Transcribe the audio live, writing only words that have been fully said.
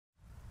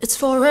It's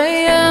 4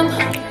 AM,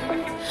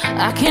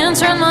 I can't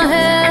turn my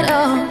head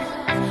up,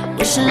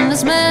 wishing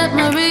these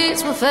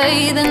memories will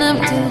fade and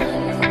empty.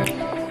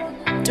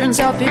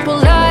 Turns out people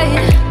lie,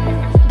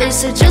 they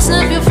say just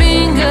snap your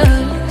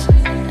fingers,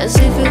 as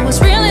if it was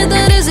really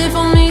that easy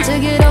for me to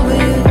get over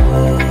you.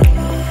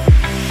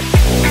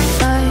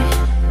 I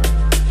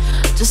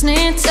just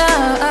need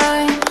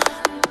time.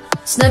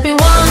 Snapping 1,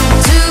 2,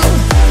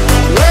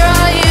 where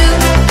are you?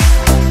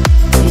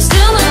 You're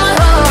still in my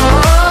heart.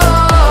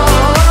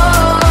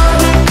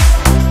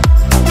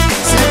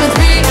 Snapping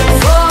 3,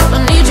 4,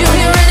 don't need you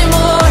here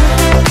anymore.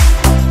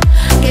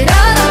 Get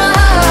out of my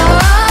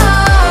heart.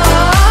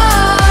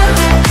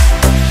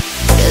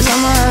 'Cause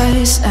I'm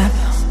already snap.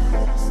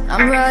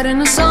 I'm writing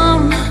a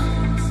song,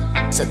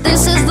 so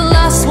this is the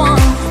last one.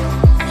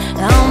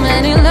 How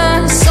many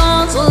last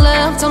songs are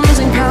left? I'm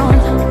losing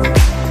count.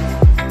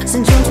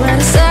 Since June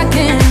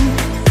 22nd,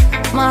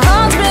 my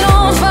heart's been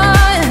on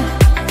fire.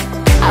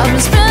 I've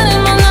been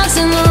spending my nights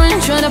in the rain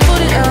trying to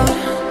put it out.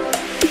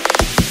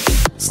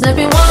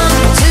 Snapping 1,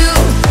 2,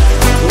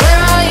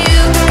 where are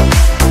you?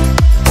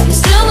 You're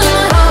still in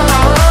my heart.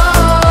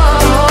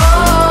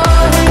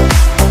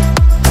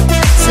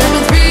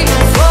 Snapping 3,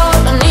 4,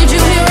 don't need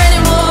you here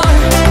anymore.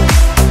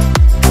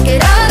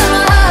 Get out of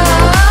my heart.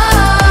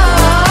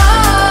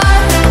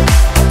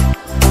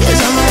 'Cause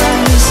I'm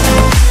already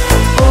snap.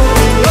 Oh,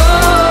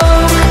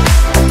 oh.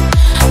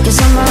 'Cause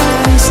I'm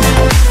already snap.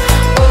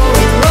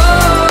 Oh,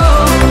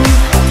 oh.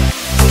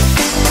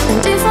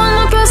 And if one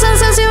more person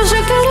says you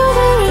should get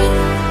over it,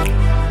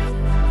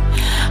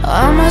 I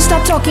might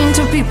stop talking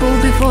to people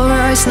before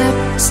I snap,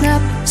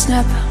 snap,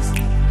 snap.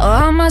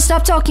 I might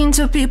stop talking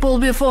to people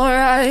before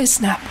I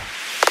snap.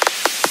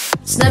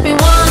 Snapping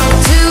 1,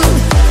 2,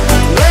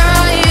 where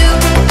are you?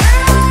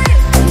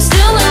 You're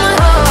still in my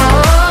heart.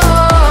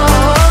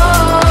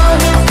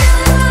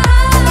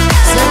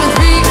 Snapping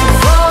 3,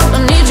 4,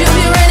 don't need you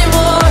here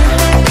anymore.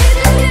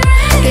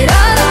 Get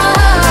out of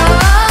my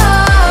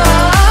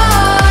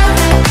heart.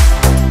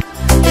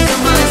 'Cause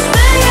I'm gonna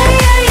stay.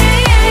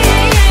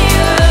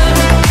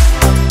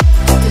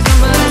 'Cause I'm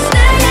gonna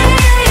stay.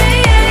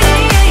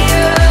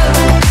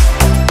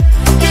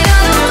 Get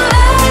out of my heart.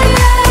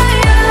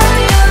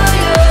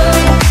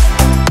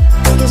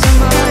 'Cause I'm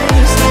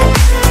already stay.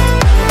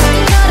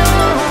 Get out of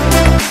my heart.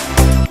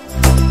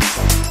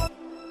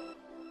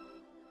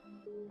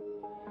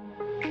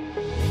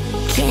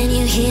 Can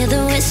you hear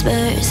the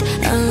whispers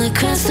all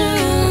across the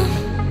room?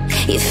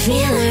 You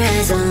feel her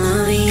eyes all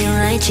over you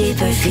like cheap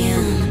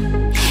perfume.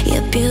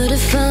 You're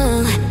beautiful,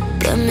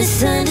 but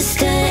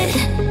misunderstood.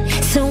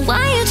 So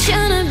why you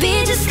tryna be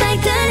just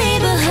like the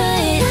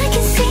neighborhood? I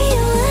can see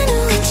you, I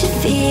know what you're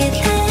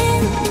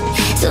feeling.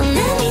 So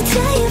let me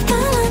tell you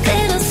about my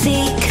little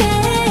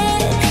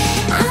secret.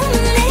 I'm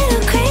a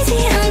little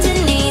crazy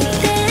underneath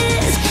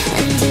this,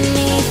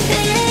 underneath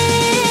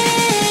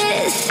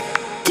this.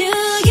 Do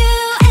you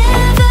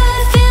ever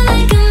feel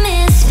like a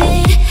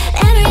misfit?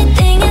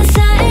 Everything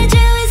inside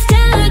you is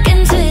dark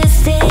and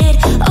twisted.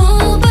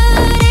 Oh,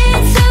 but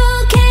it's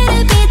okay to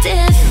be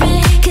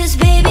different, 'cause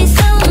baby,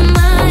 so am I.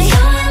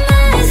 So am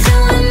I, so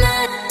am I.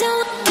 Do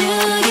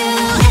you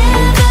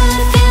ever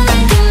feel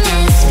like a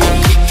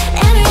misfit?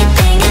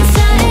 Everything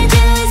inside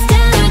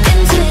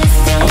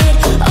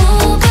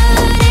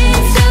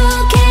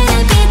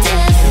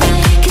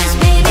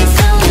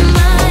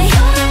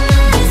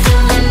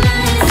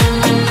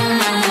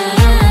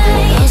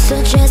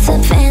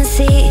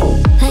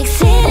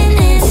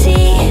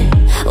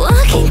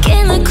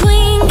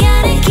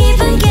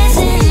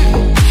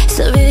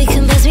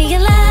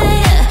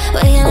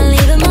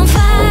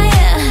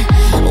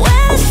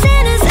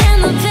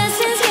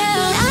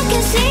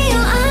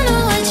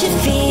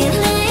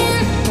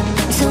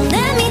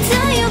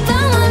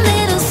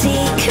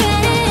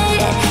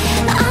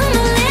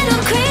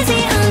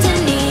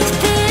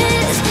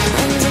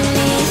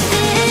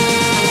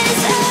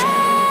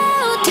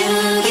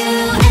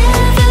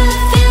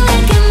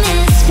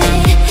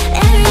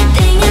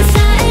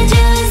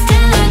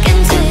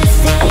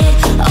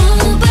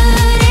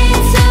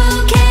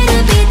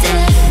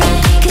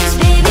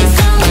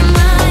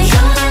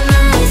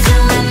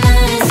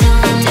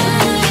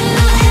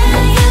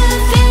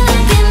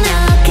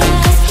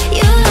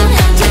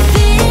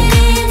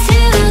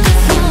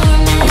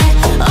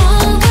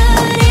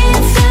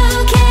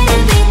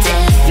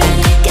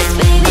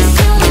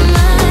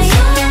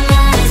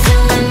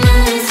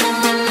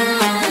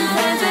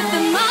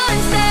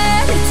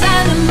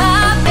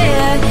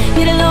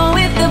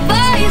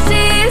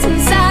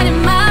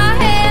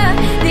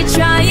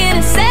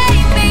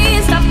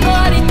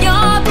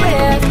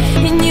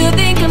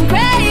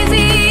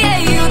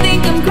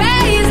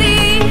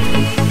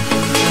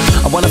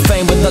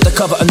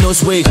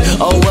news week.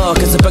 Oh well,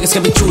 cause the burgers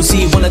can be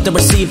juicy. Wanted to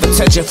receive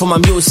attention for my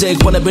music.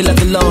 Wanna be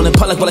left alone and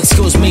public will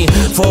excuse me.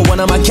 For one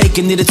of my cake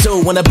and needed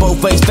two. When I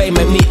both face fame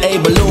and me a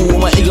balloon.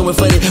 When my ego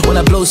inflated, when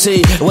I blue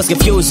sea, it was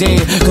confusing.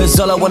 Cause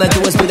all I wanna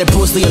do is be the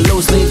Bruce Lee and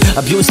loosely.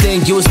 Abused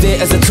it, used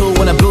it as a tool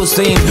when I blue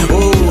steam.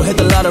 Ooh, hit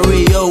the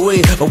lottery, oh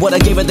wait. But what I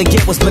gave it to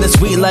get was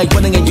bittersweet, like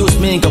winning and use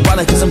me.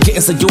 Ironic cause I'm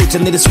getting so huge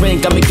and need this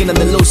ring. I'm beginning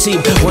to lose sheep.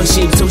 One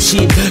sheep, two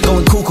sheep.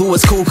 Going cuckoo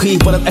is cool key,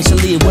 but I'm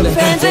actually with it.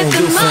 Friends with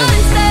the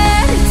monster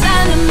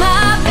inside of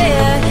my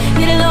bed.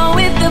 Get along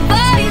with the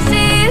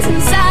voices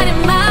inside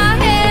of my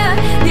head.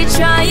 They're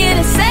trying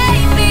to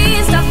save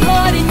me, stop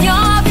holding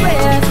your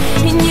breath.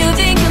 And you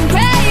think I'm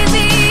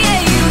crazy,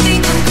 yeah, you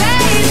think I'm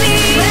crazy.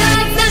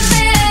 Well, it's not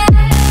fair.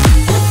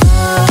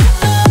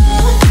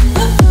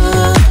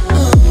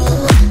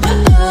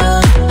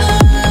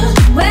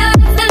 Well,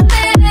 it's not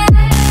fair.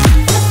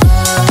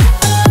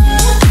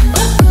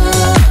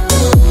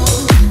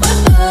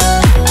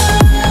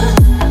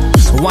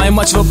 Well, I ain't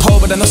much of a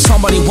poet, but I know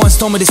somebody once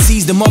told me to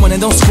seize the moment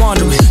and don't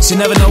squander it. You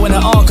never know when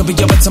it all could be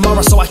over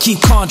tomorrow, so I keep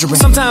conjuring.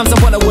 Sometimes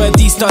I wonder where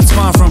these thoughts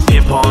come from.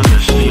 You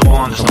ponders, you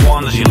wonders,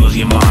 wonders, you lose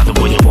your mind the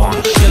way you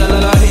want.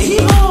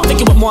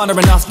 Thinking about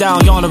wandering off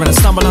down yonder and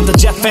stumble onto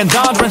Jeff Van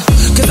Dondren.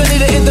 Cause I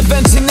need an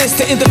interventionist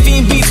to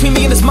intervene between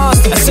me and this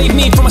monster and save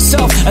me from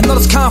myself and all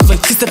this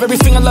conflict. Cause if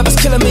everything I love is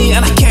killing me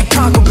and I can't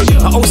conquer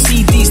it. My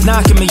OCD's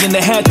knocking me and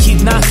the head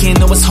keep knocking.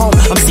 No, it's home,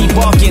 I'm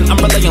sleepwalking. I'm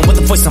relaying what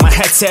the voice in my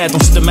head said.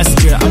 Don't shoot the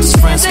messenger, I'm just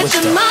friends with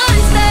Such a them.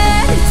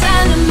 monster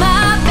inside of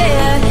my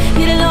bed.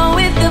 Get along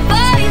with the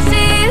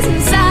voices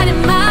inside of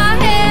my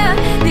head.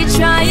 They're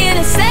trying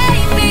to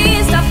save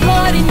me, stop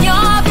holding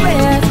your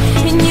breath.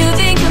 And you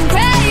think I'm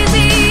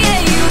crazy, yeah,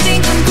 you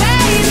think I'm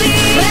crazy.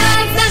 Well,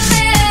 it's not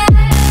fair.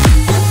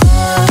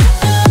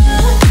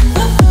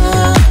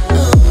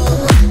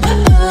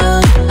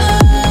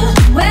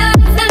 Well,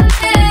 it's not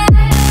fair.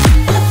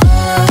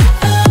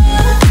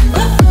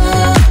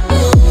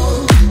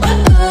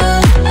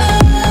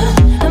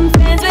 I'm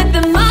friends with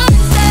the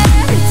monster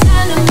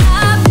inside of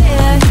my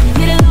bed.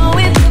 Get along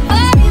with the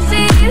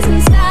voices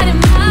inside of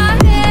my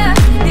head.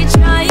 They're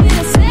trying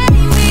to save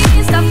me,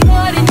 stop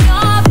holding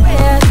your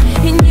breath.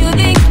 And you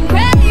think I'm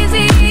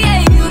crazy, yeah,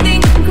 you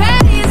think I'm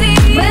crazy.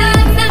 Well,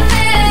 it's not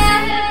fair.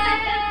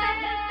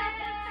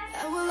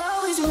 I will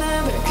always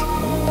remember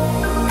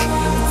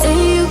the day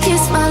you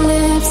kissed my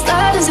lips,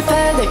 light as a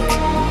feather.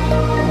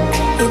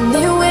 And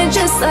it went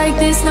just like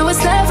this. No,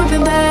 it's never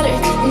been better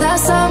than that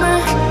summer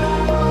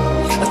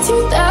of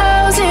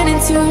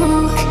 2002.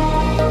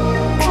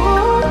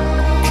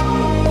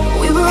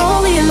 We were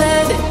only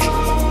 11,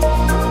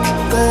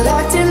 but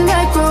acting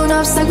like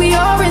grown-ups, like we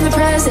are in the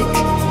present.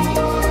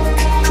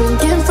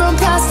 Drinking from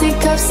plastic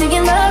cups,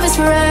 singing love is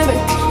forever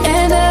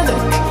and ever.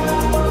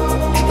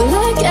 Well,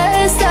 I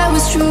guess that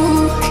was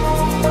true.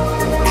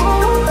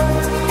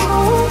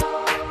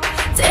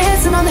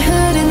 Dancing on the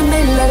hood in the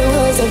middle of the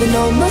woods, having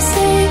no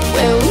mistake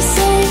where we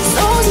sing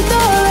songs with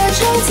all our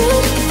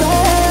childhood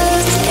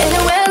friends. And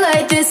it went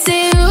like this,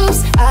 oops,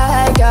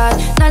 I got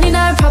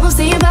 99 problems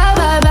saying bye,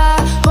 bye, bye.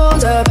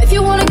 Hold up, if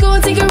you wanna go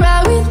and take a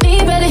ride with me,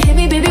 better hit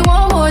me, baby,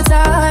 one more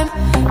time.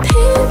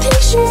 Paint a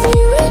picture for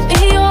you and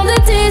me, all the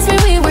days when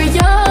we were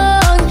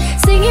young,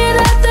 singing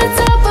at the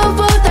top of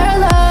both our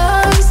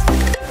lungs.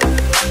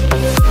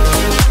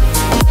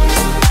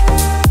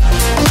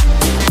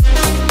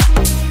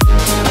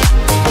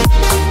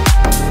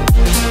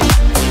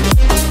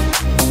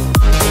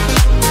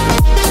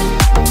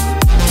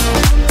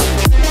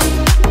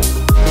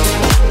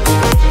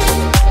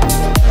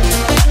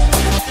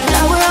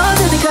 Now we're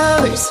under the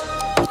covers.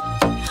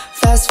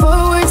 Fast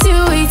forward to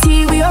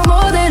 18, we are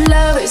more than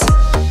lovers.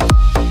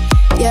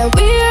 Yeah,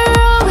 we are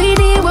all we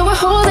need when we're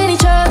holding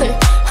each other.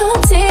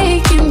 I'm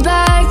taking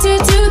back to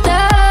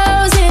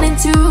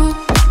 2002.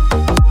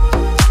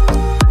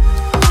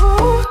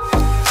 Ooh.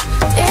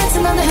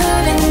 Dancing on the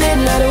hood in the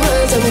middle of the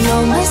woods, and we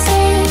know my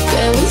say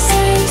where we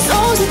sing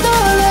songs with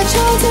all our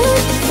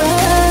childhood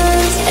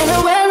friends. And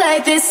it went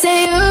like this,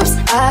 say oops,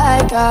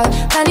 I got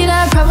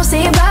 99 problems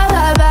saying bye,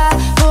 bye, bye.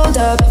 Hold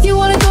up, if you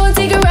wanna go and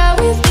take a ride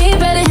with me,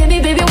 better hit me,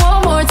 baby,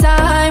 one more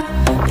time.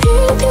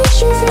 Paint a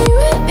picture for you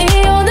and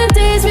me, on the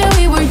days when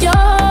we were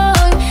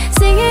young,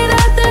 singing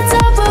at the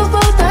top of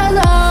both our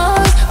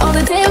lungs. On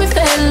the day we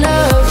fell in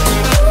love,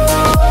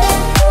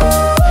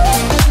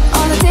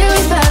 on the day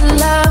we fell in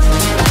love,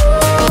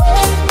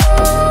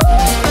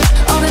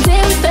 on the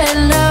day we fell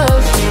in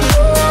love,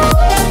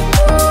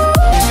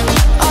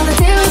 on the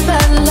day we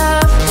fell in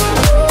love.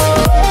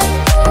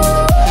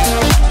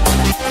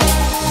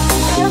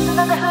 Dancing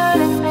on the hood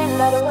in the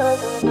middle of the world,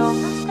 with no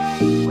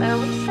mistake where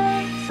we say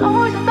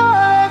songs with all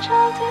our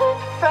childhood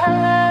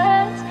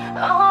friends.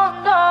 Oh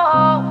no.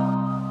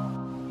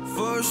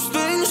 First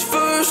things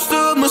first,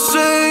 I'ma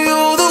say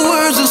all the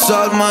words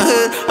inside my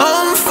head.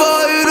 I'm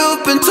fired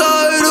up and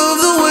tired of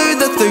the way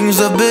that things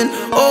have been.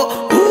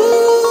 Oh,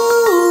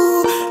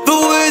 ooh, the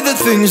way that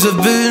things have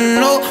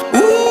been. Oh,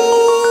 ooh.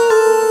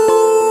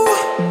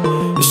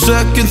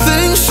 second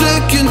thing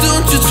second,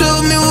 don't you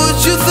tell me what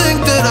you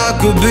think that I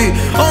could be.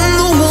 I'm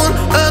the one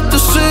at the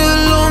sail,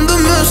 I'm the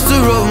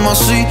master of my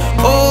sea.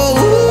 Oh,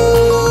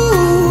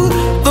 ooh,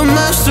 the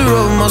master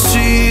of my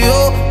sea.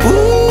 Oh,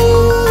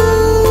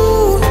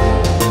 ooh.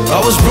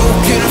 I was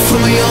broken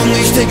from a young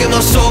age, taking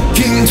my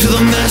soaking to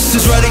the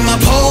masses, writing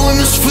my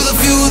poems for the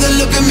few that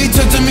look at me,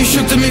 took to me,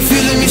 shook to me,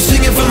 feeling me,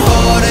 singing from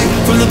heartache,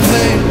 from the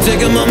pain,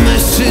 taking my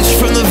message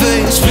from the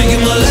veins,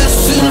 speaking my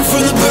lesson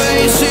from the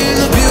brain, seeing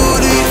the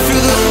beauty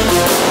through the.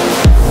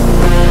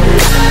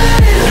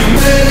 You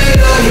made me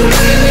know, you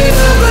made me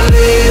a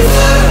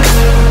believer,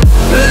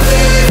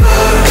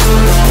 believer.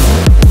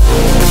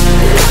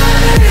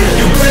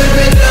 You break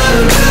me down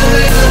and build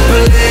me a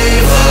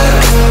believer,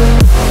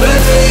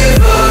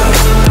 believer.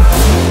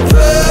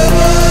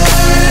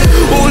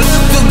 Oh,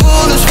 let the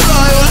bullets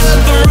fly, oh, let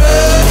the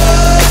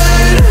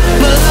rain.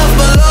 My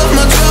love,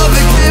 my job,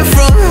 it came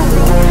from.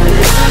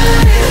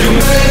 You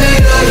made me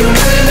know, you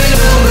made me a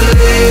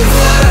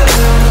believer,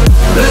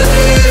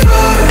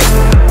 believer.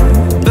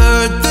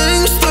 Third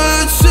things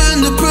third,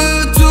 send a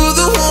prayer to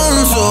the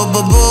ones up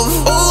above.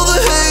 All the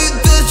hate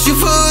that you've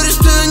heard is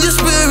turn your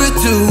spirit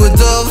to a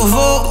dove.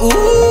 Oh,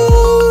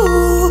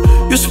 ooh,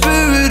 your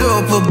spirit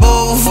up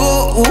above.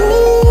 Oh,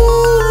 ooh.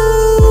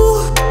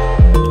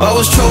 I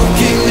was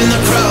choking in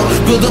the crowd,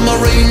 building my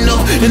rain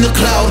up in the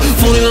cloud,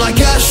 falling like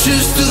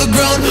ashes to the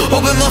ground,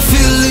 hoping my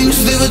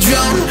feelings they would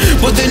drown,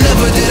 but they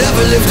never did,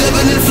 ever lived,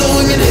 ebbing and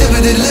flowing,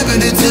 inhibited,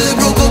 limited, till it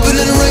broke open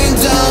and rained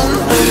down.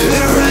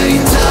 It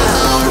rained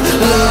down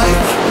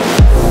like.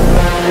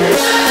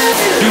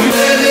 You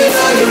made me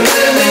know, you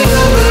made me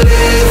a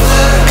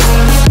believer,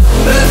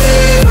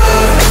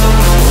 believer.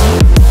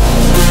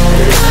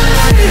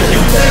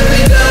 You made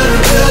me down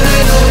and built me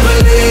a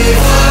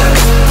believer,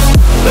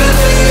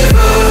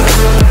 believer.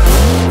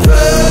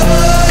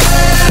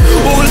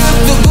 Oh, let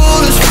the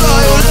bullets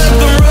fly, oh, let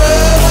them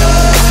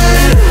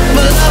rain.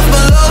 My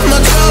love, my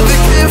job,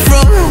 it came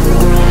from.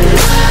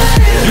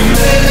 You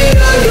made me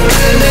know, you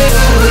made me a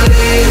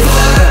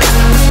believer,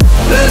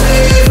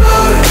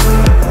 believer.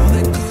 A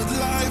good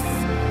life,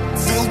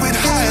 filled with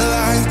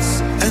highlights,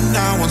 and I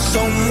want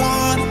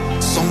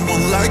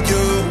someone like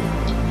you.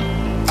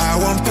 I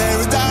want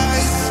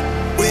paradise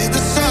with the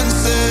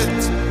sunset,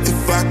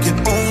 if I could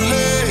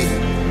only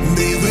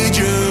be with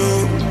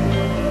you.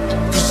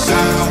 Cause I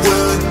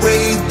would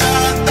wait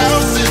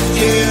 1,000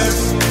 years,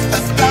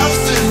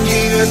 1,000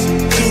 years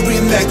to be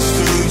next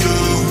to you.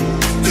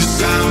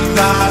 Cause I'm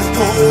not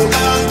whole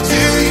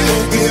until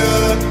you're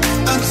here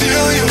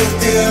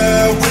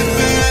with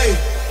me.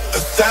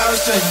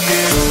 1,000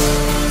 years.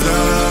 La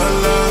la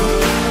la,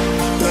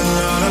 la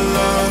la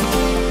la,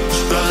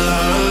 la la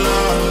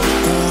la,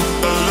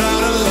 la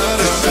la la.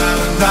 Cause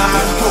I'm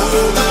not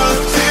whole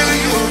until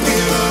you're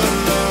here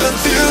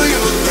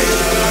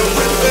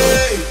with me.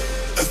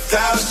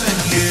 1,000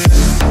 years.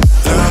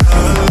 La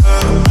la la,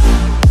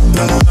 la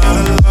la la,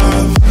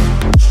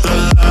 la la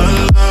la, la la la,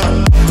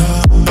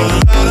 la la la,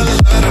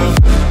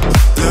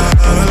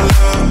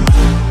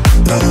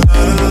 la la la.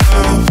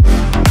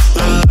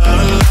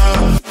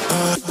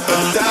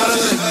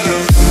 1,000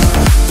 years.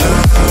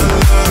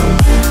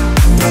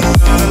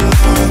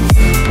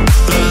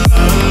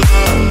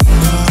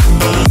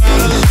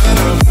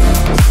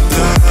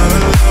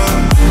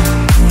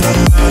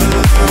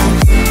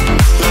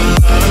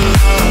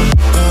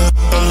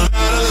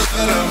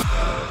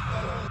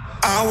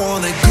 I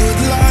want a good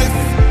life,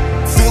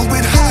 filled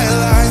with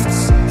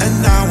highlights,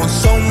 and I want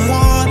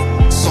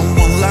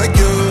someone like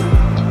you.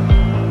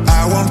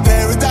 I want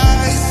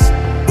paradise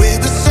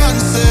with the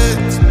sunset,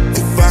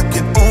 if I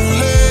could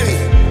only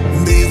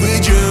be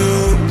with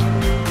you.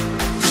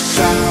 Cause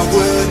I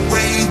would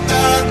wait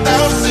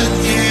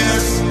 1,000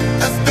 years,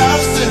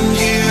 1,000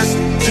 years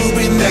to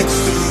be next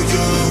to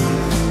you.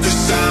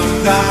 Cause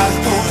I'm not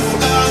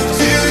home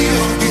until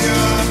you're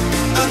here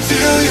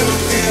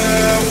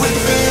with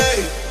me.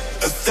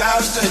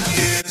 1,000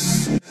 years.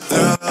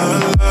 La la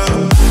la,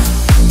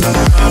 la la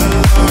la, la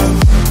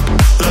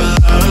la la, la la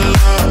la,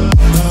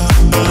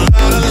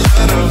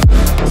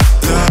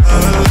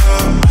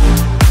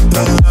 la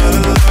la la, la la la.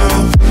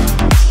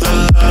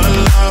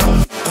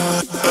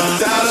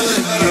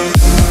 1,000 years. La la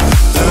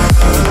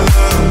la,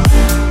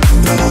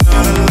 la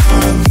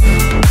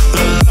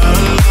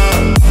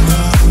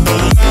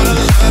la la, la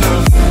la la, la la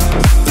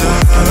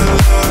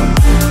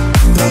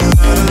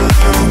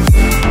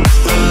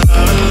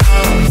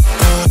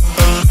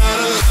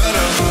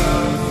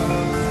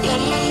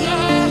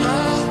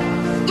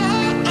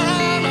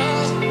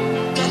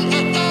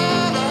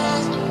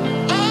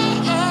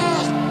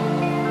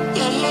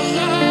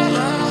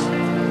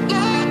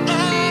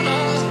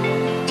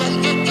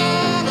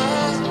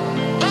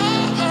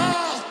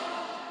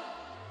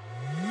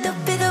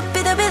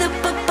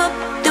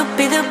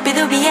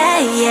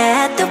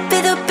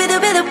la,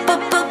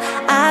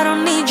 I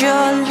don't need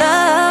your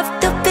love.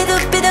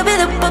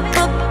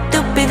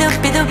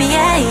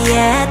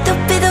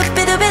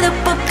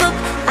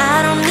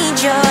 I don't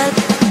need your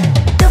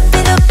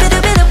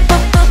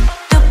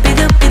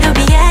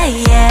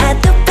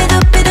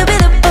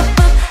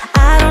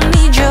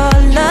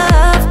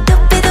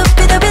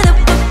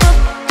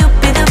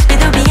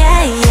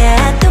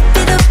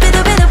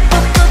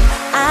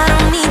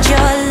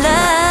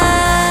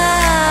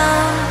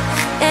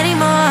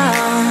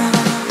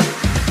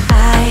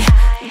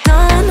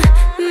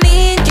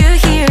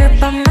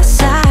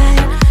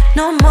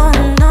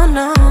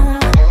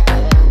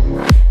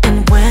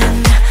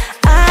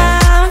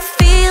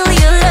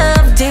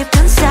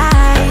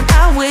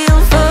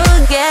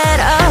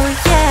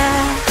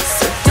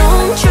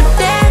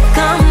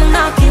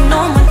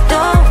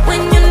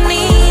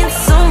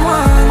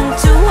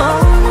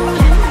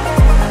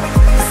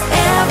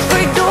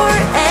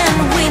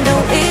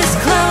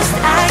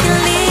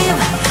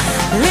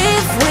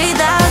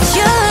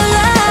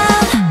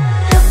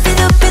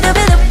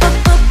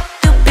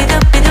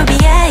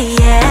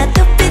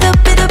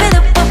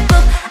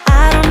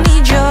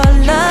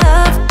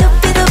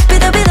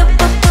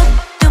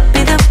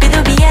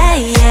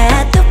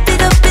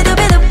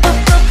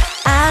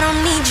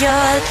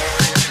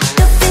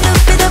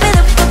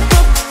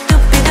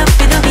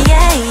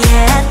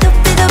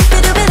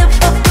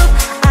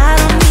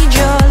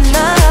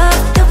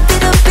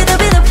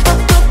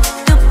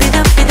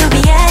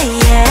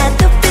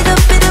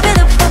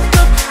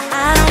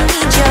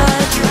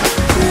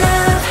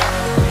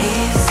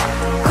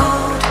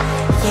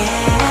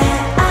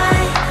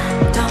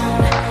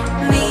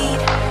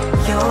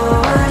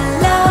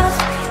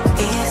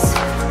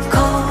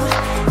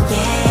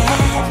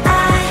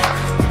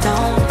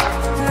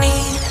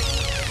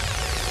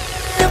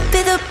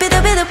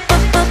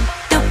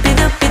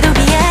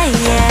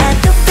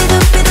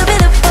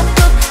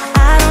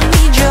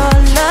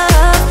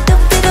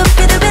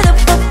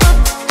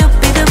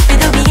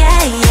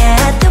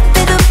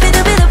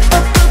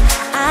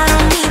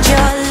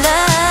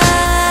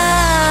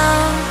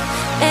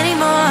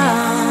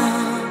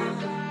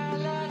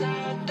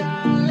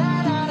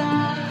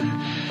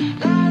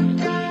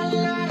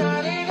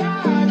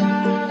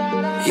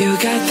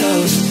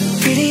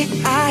pretty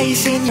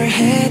eyes in your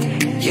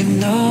head, you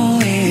know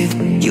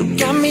it. You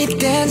got me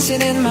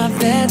dancing in my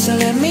bed, so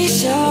let me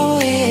show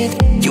it.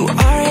 You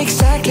are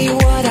exactly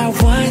what I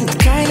want,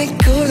 kinda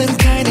cool and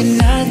kinda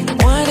not.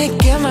 Wanna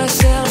give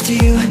myself to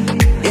you,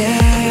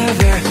 yeah.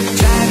 We're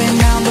driving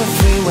down the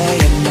freeway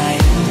at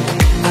night.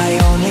 I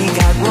only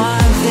got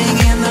one thing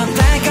in the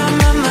back of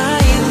my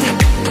mind.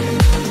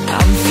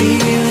 I'm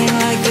feeling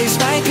like this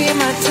might be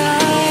my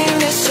time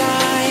to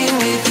shine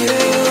with you,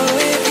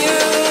 with you,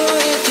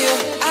 with you.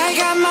 I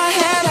got my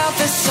head out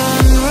the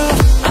sunroof,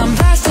 I'm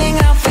blasting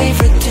out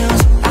favorite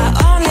tunes. I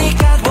only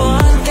got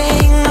one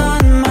thing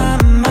on my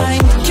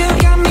mind. You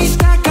got me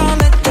stuck on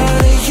the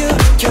thought of you.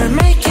 You're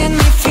making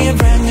me feel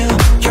brand new.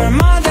 You're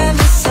more than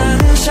the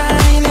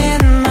sunshine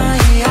in my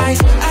eyes.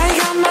 I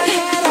got my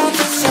head out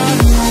the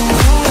sunroof.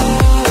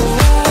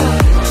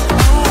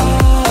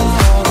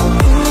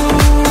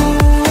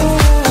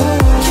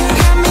 You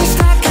got me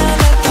stuck on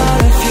the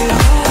thought of you.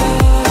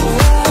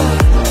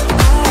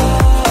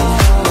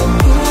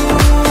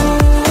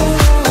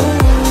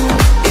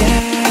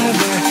 Yeah,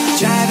 we're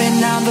driving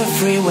down the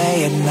freeway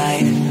at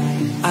night.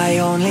 I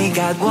only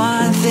got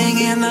one thing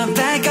in the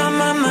back of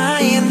my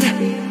mind.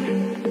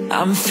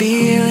 I'm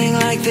feeling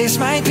like this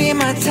might be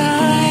my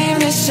time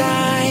to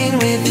shine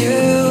with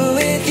you,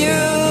 with you,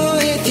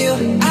 with you.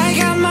 I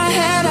got my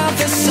head out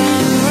the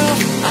sunroof,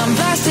 I'm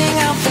blasting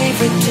out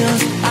favorite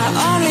tunes. I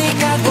only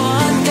got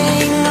one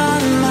thing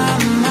on my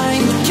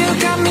mind. You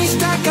got me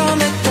stuck on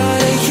the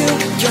thought of you.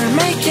 You're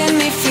making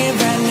me feel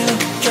brand new.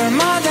 You're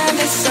more than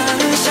the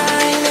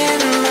sunshine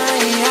in my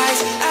eyes.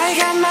 I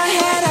got my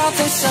head out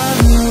the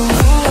sunroof.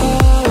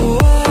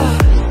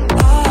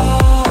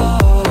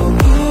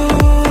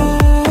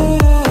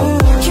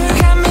 You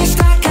got me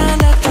stuck on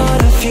the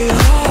thought of you.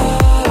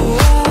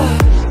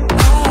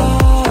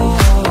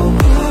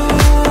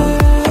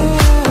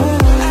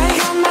 I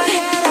got my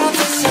head out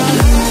the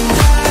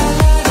sunroof.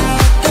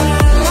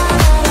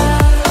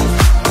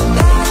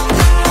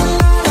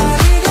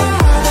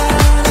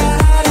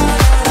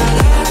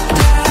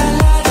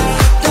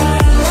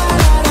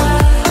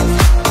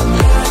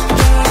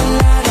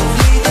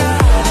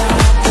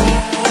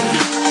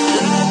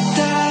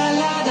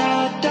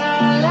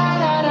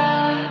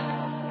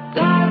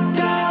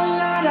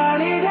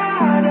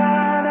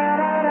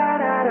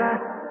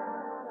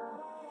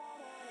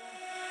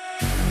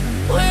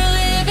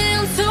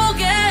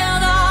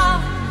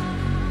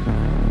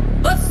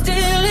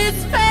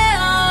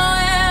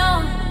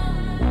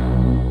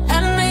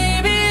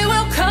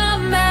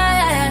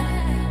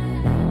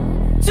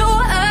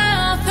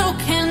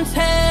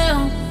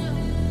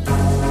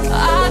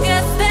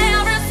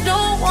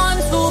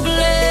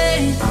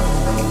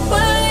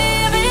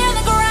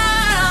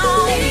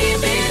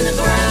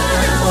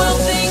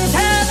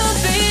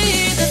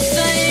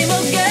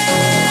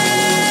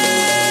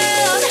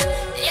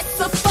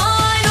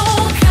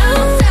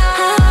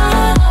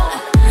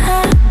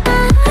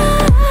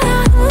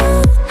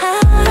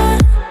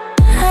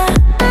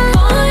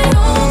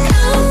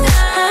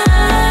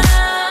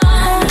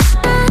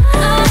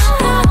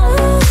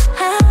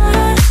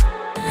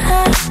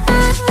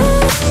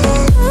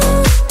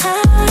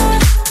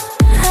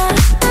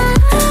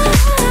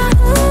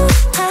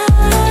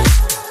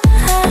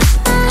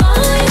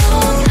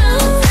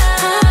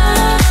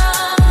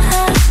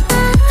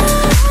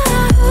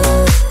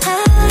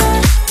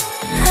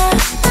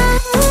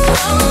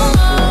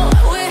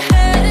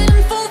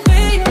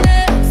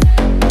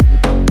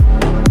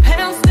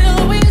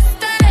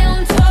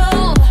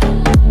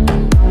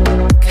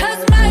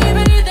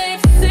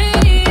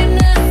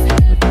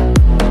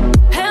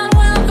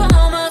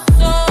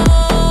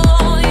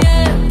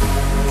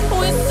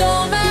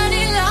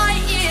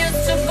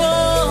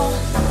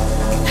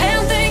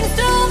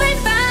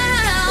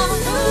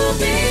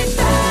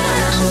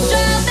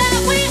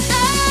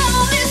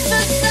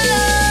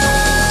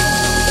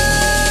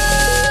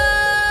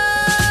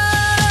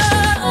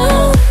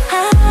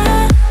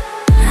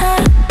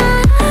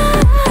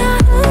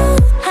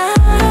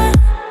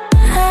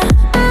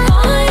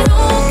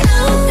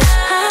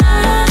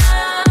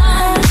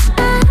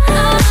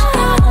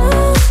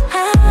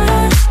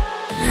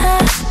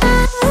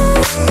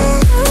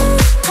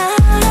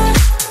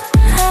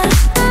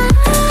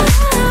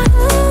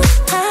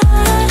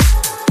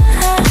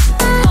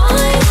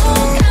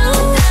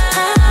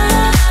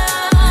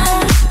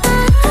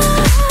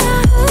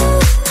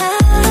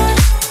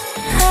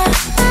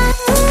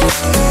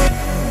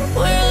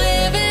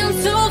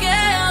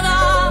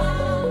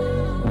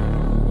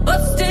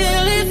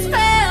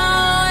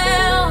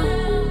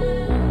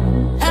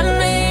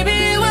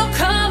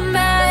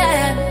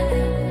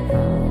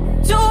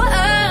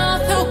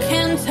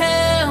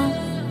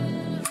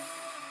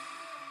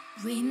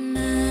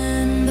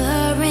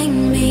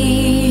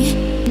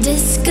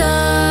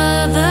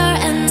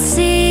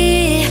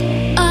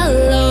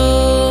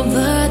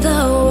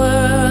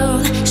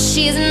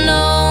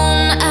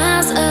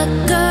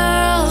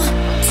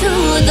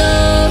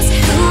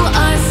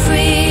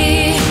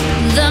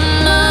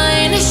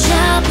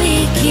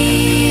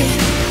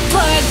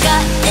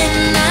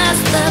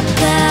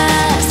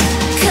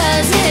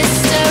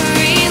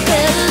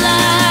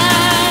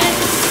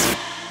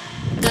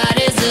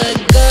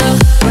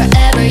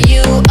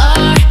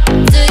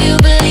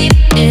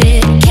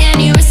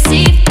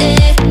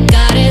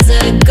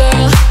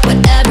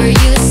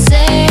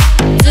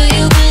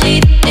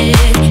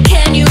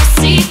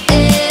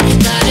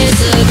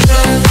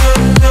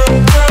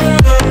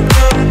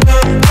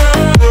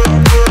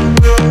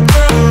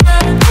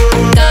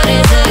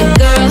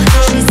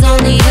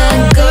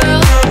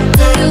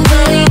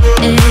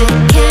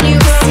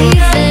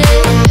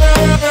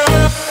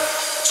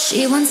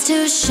 wants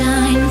to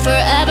shine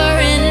forever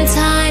in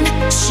time.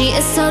 She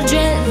is so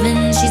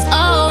driven, she's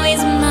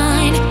always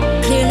mine.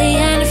 Clearly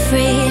and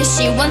free,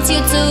 she wants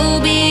you to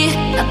be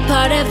a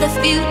part of the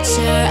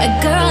future, a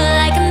girl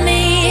like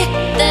me.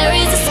 There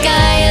is a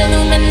sky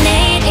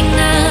illuminating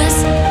us.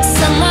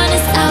 Someone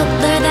is out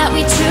there that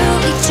we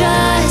truly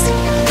trust.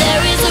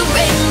 There is a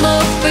rainbow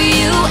for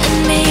you and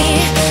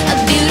me, a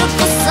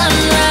beautiful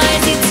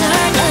sunrise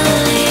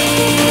eternally.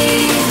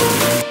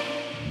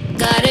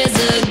 God is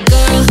a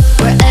girl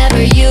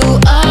wherever you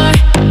are.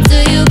 Do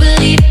you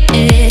believe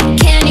it?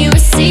 Can you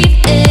receive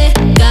it?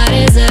 God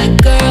is a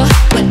girl,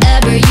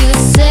 whatever you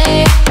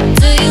say.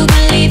 Do you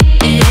believe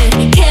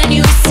it? Can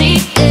you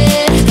receive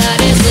it?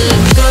 God is a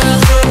girl.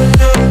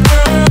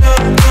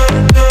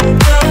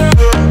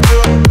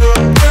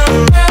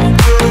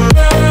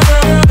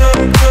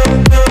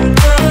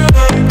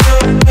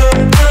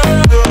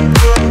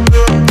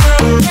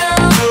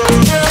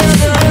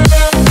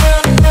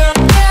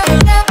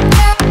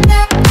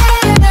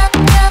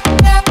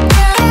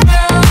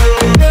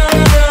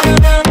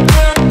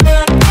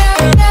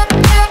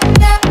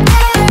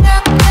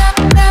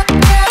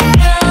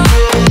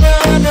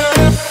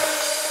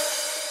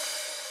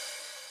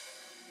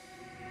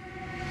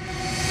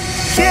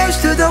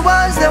 Cheers to the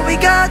ones that we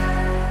got.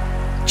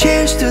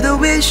 Cheers to the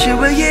wish you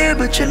were here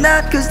but you're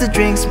not, 'cause the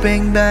drinks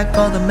bring back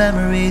all the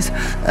memories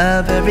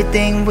of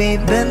everything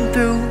we've been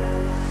through.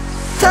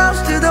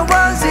 Toast to the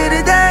ones here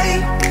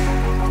today.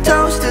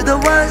 Toast to the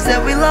ones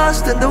that we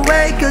lost on the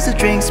way, 'cause the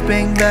drinks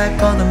bring back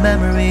all the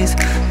memories,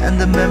 and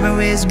the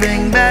memories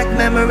bring back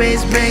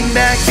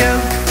you.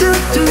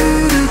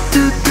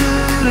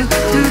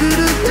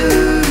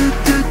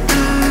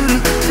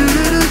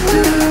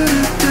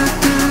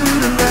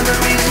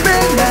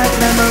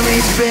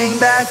 Memories bring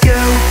back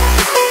you.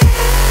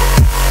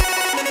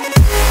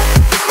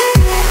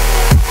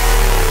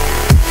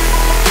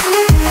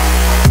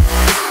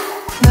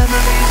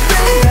 Memories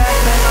bring back,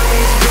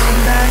 memories bring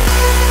back.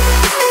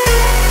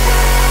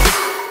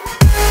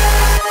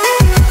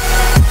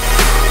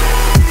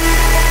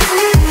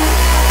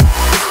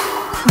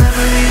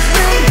 Memories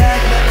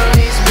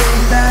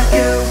bring back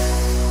you.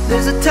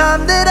 There's a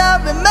time that I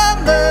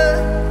remember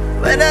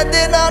when I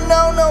did not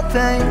know no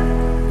pain,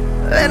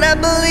 and I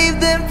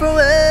believed in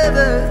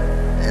forever,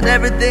 and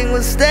everything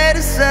would stay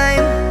the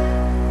same.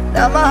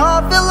 Now my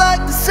heart feel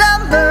like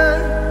December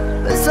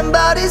when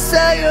somebody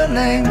say your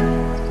name,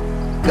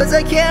 'cause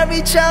I can't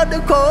reach out to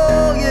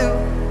call you,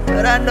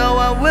 but I know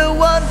I will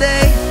one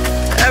day.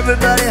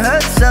 Everybody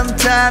hurts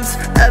sometimes,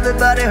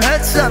 everybody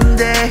hurts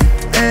someday,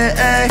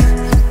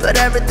 but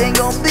everything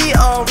gon' be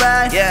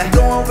alright. Yeah,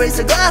 go and raise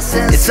a glass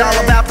and it's all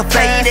about the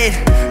faded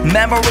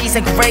memories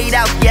and grayed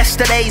out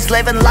yesterdays.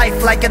 Living life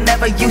like I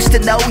never used to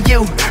know you.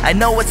 I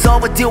know it's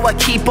overdue, I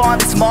keep on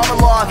this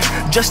monologue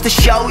just to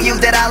show you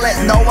that I let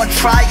no one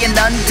try and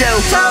undo.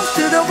 Toast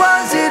to the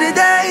ones here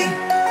today.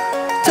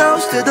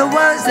 Toast to the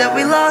ones that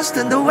we lost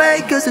on the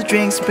way, 'cause the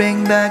drinks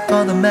bring back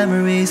all the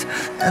memories,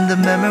 and the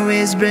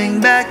memories bring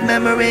back you.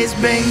 Memories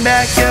bring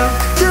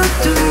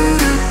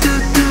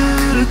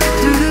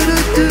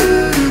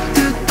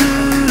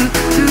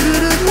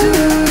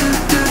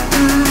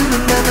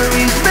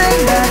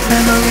back,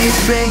 memories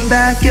bring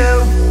back you.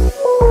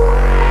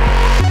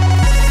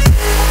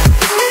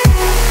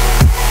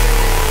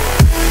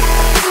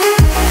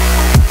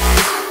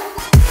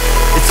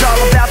 It's all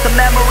about the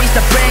memories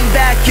that bring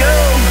back you.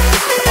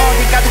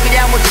 어디가도 그냥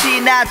못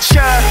지나쳐.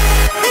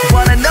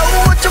 Wanna know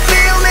what you're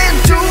feeling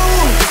too.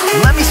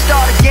 Let me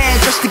start again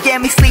just to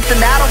get me sleep the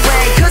night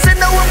away, 'cause I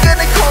know I'm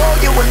gonna call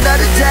you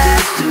another day.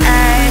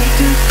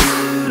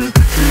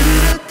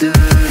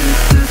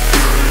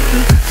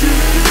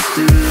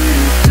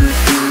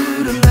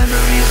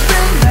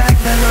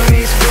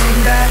 Memories bring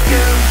back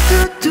you.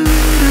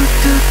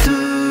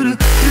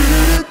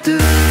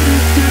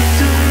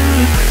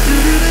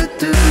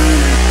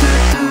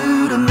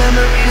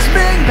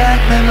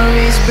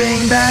 Memories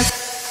bring back.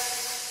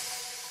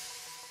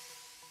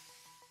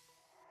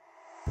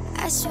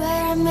 I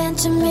swear I meant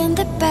to mean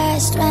the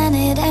best when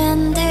it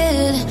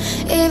ended.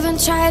 Even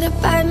tried to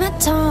bite my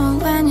tongue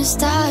when you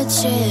started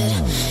shit.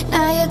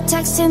 Now you're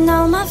texting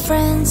all my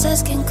friends,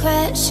 asking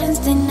questions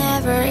they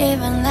never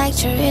even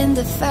liked you in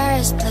the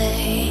first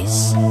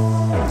place.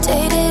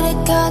 Dated a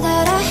girl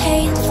that I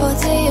hate for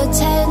the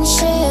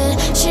attention.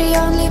 She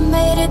only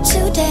made it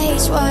 2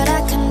 days, what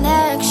a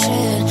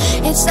connection.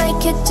 It's like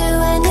you'd do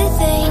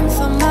anything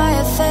for my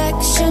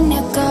affection.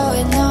 You're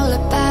going all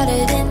about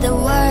it in the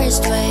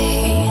worst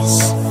ways.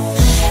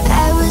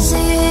 I was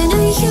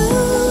into you,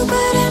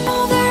 but I'm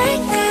over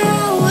it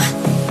now.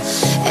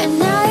 And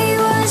I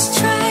was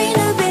trying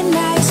to be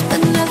nice,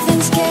 but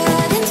nothing's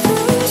getting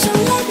through, so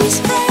let me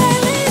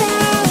spell it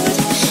out.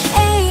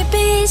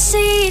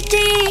 ABCDEFU,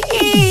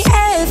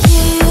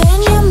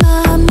 and your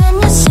mom and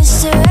your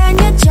sister and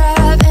your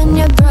job and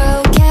your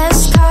broke ass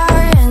car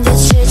and the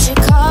shit you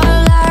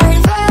call art.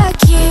 Fuck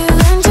you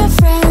and your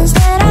friends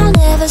that I'll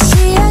never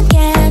see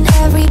again.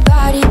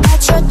 Everybody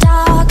but your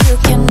dog, you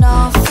can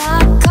all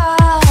fuck off.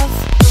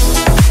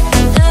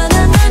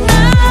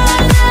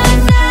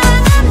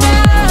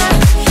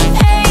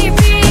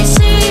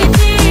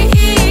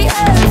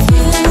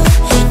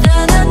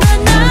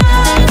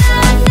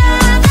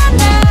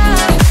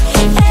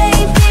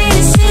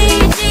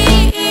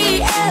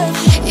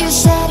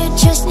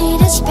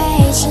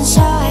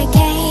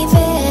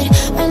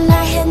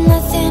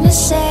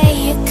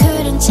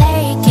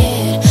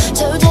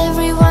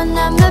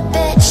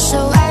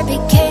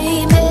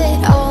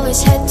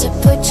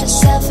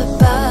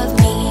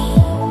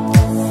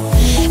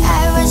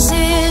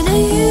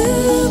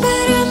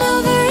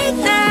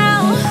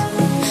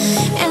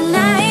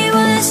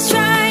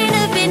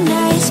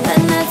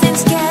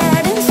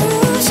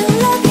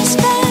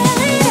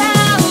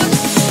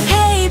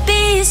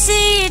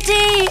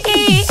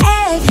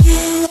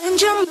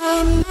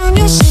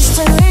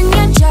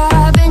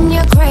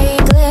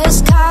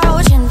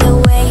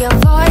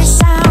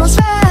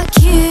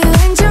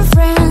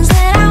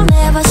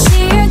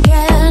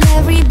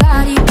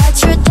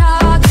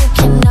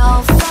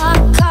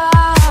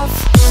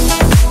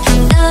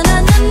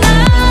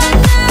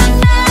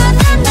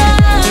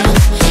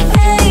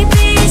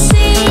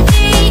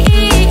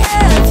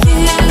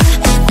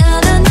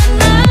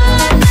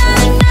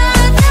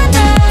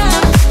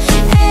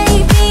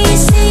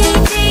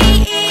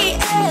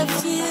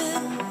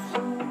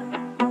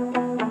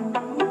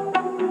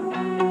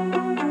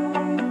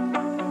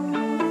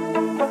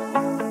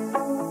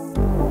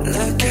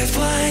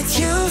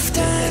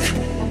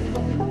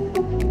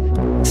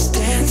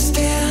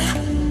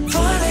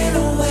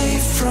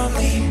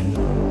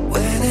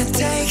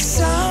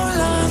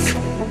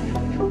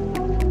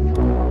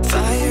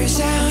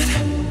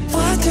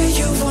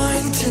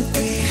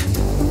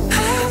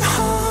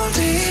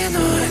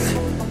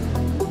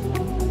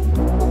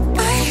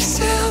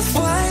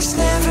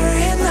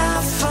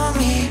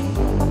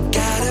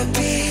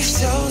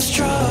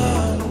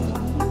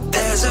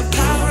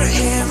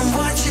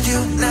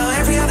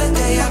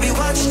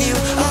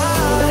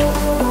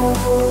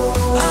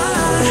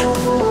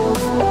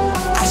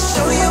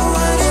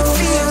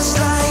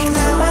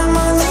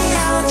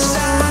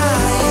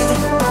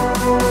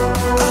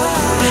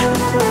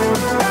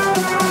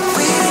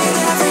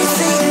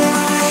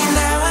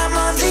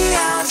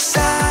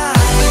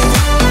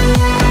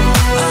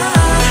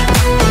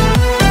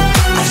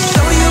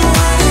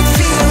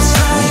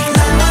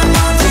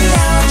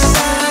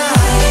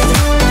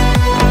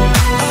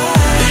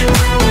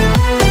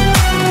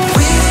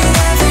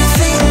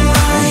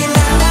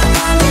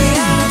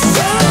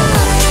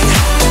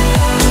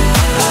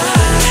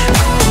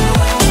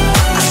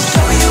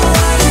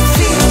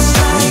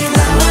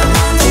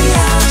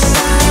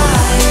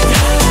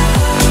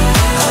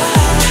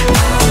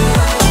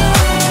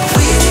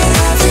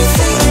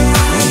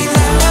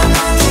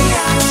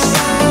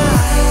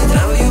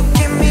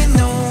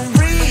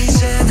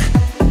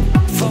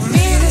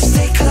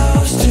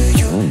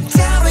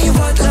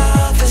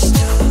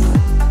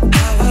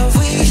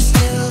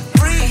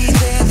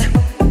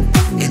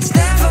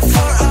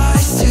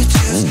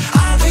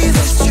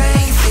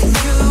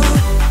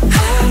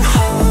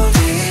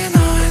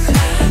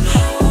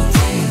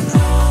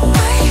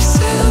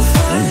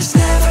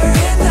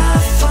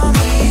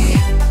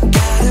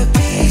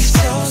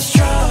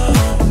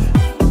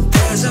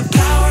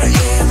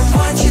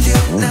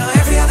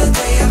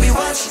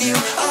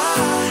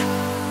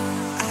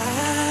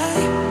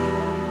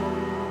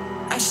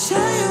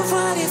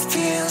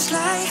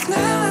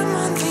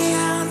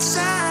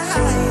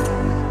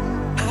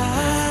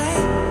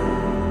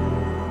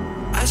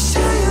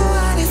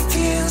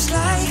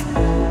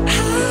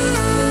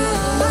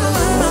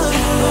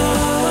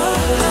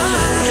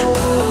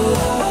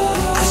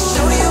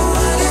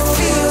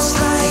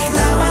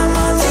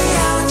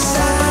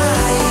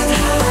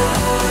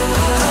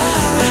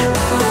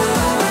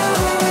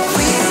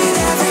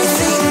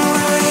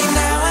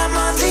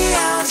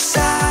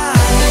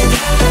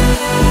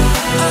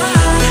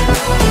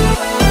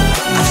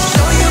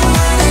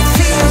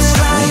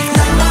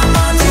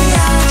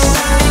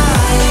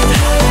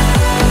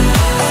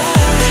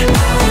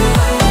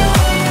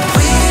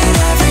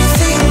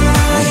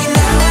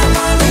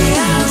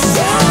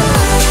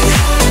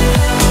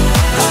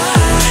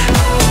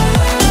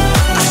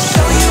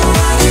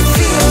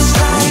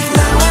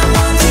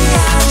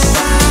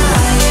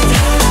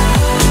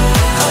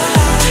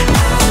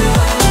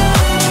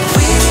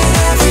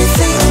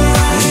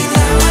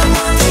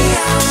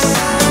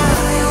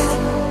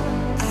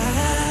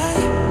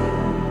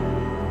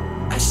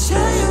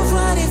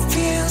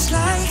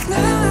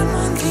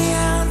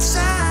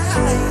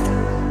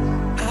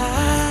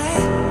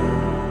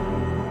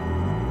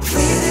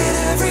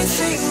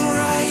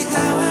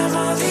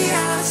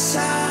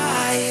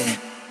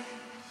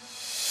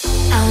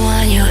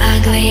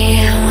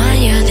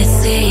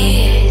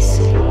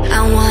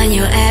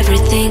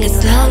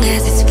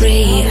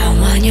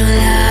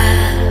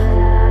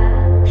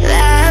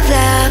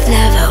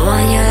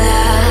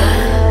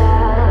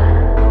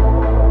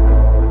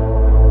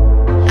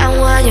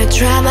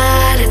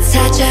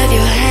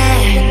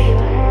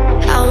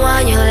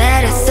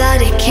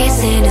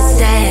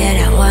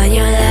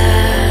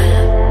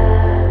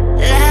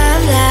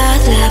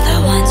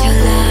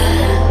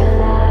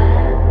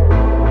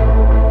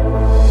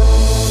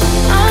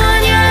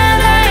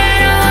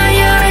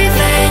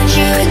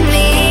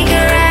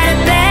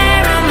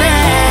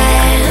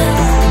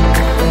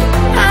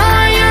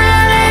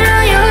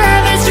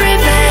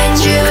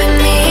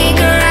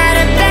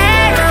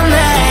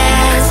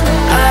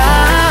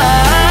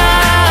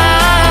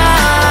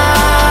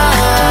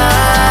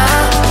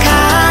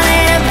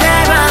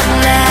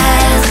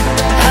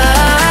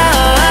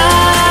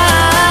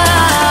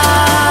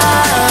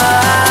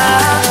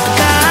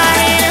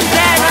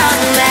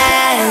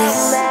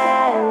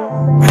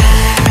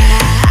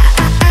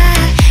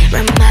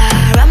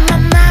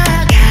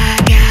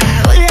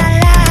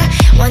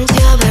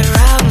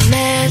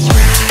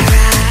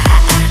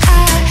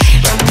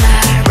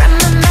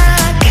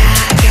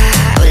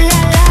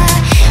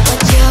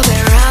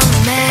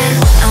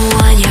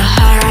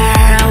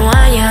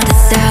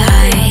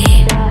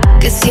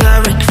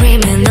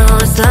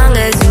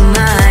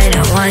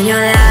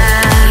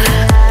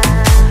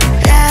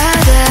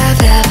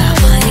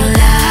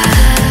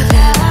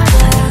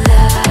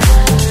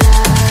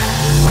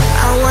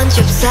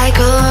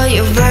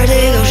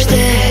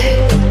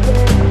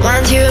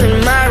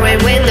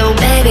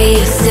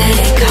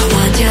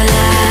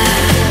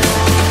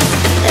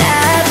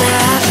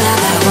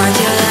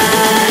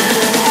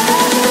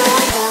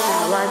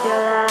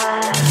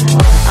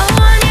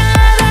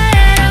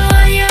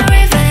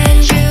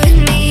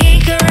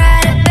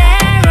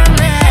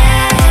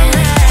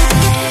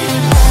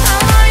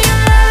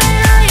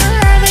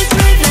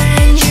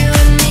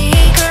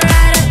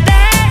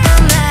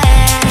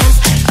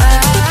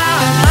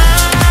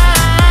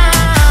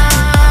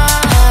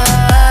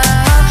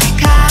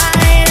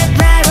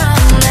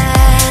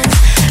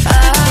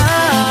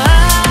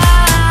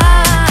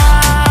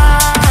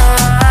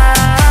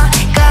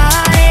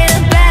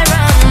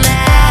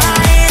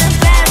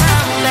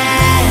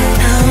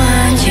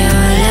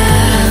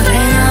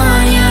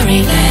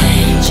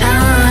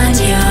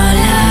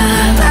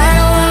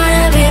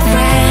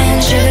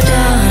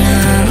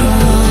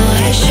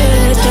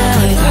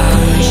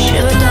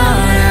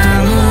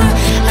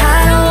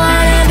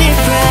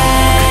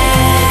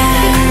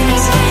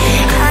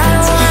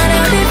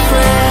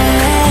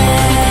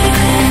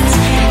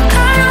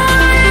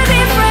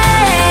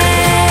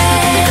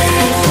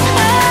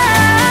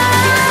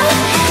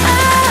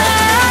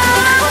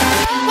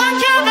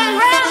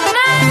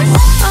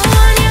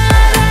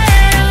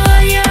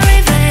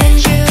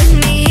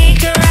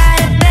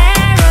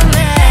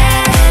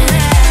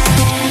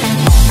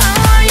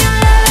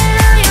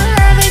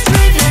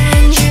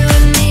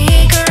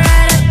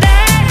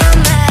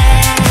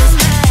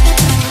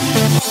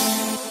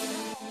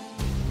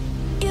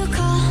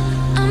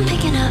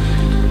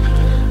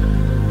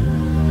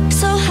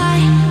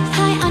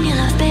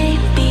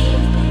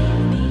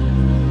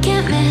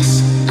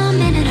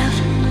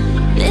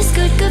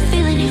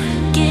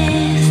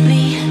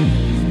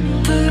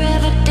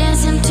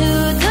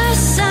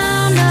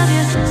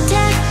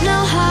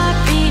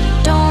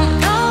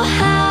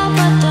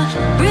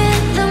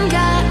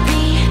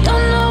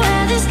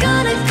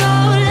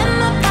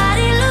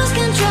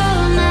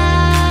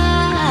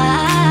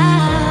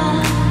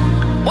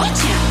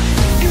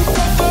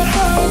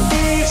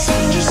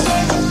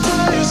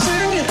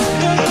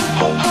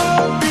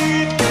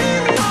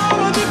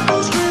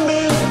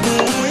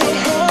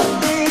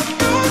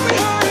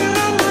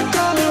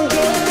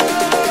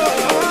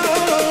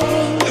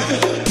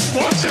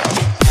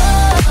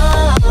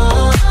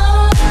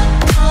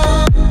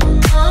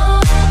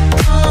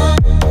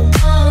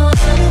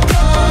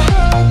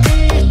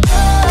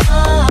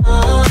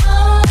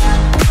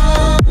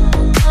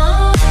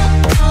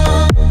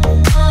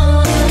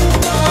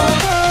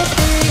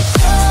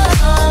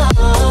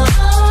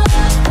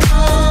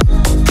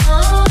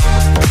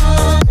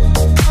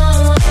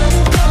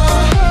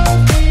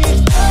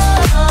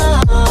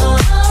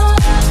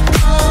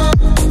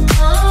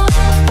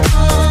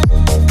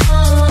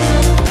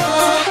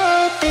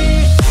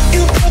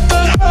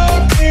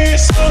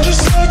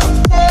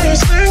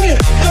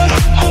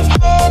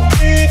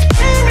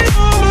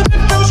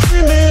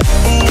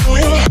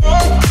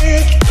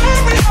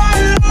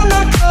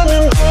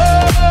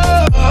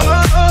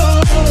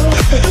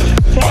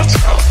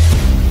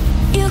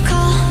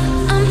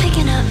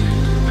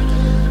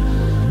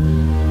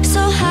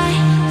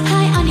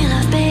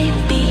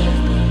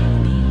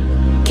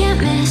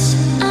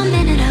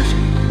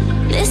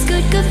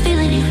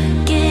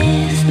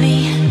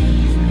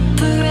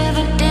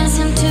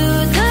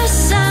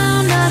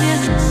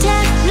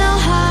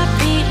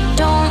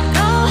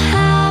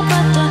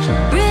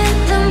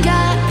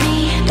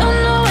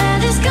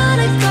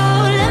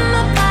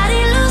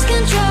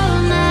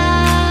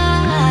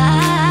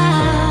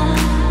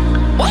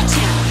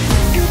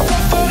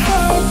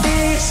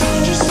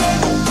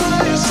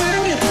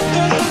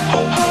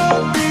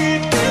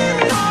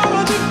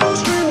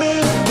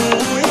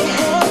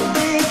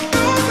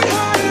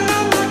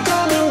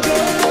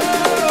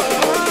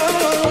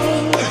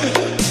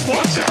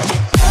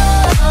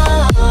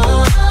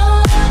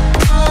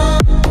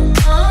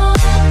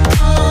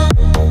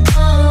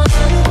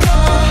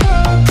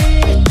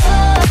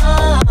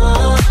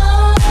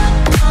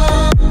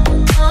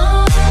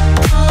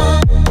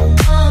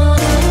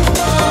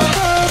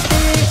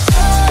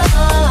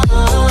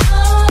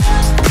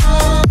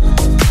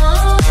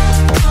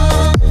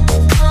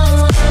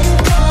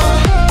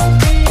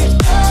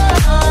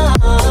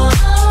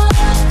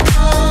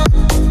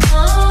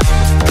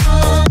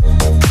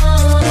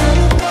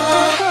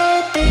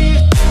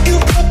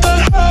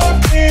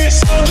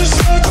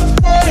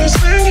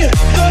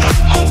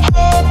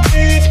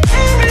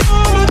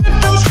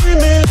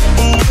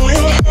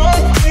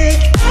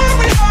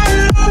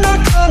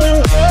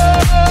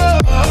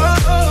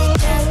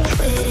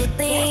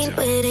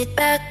 with it,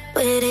 back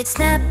with it,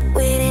 snap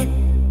with it.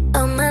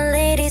 All my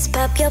ladies,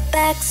 pop your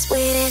backs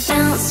with it,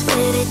 bounce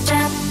with it,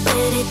 drop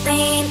with it,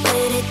 lean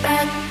with it,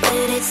 back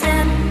with it,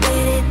 snap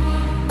with it.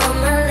 All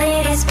my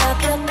ladies,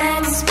 pop your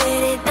backs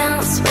with it,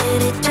 bounce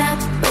with it, drop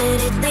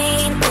with it,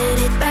 lean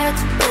with it, back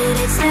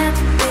with it, snap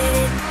with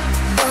it.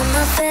 All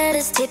my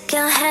fellas, tip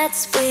your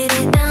hats with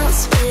it,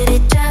 bounce with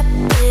it, drop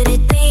with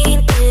it, lean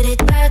with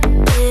it, back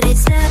with it,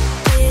 snap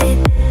with it.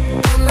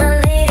 All my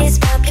ladies,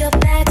 pop your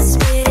backs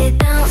with it,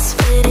 bounce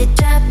with it,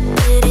 drop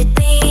with it,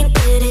 lean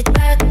with it,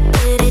 back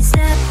with it,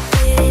 snap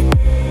with it.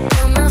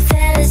 All my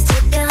fellas,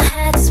 tip your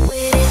hats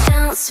with it,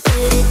 bounce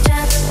with it,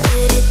 drop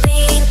with it,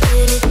 lean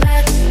with it,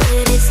 back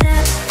with it,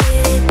 snap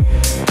with it.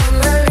 All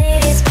my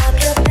ladies, pop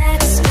your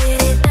backs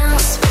with it,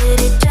 bounce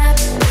with it, drop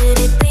with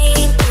it,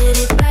 lean with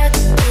it, back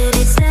with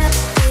it, snap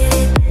with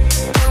it.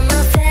 All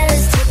my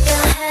fellas, tip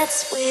your hats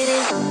with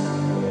it.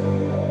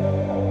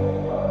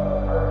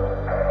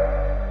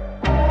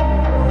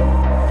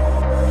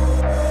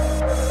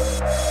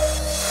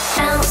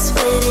 Bounce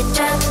with it,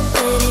 drop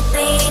with it,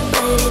 lean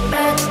with it,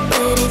 back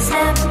with it,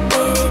 snap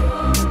with it.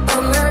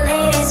 All my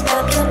ladies,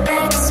 pop your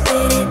backs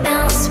with it,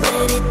 bounce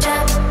with it,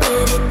 drop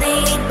with it,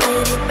 lean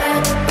with it,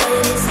 back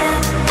with it,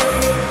 snap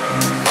with it.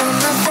 All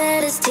my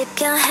fellas, tip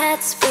your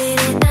hats with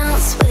it,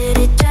 bounce with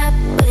it, drop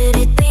with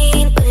it,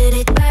 lean with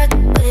it, back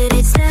with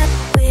it, snap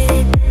with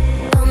it.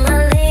 All my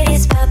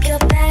ladies, pop your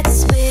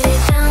backs with it,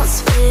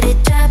 bounce with it,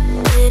 drop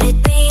with it,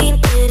 lean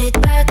with it,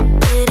 back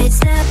with it,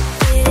 snap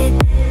with it.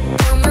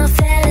 All my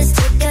fellas,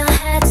 tip your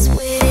hats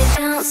with it,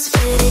 bounce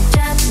with it,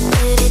 drop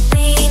with it,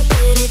 lean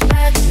with it,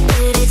 back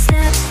with it,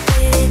 snap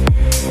with it.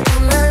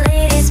 All my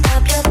ladies,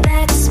 pop your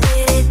backs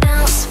with it,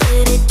 bounce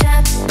with it,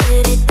 drop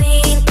with it,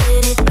 lean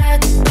with it,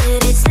 back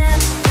with it, snap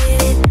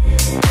with it.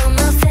 All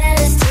my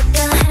fellas, tip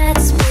your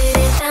hats with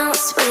it,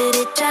 bounce with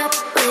it, drop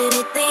with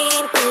it,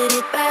 lean with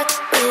it, back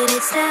with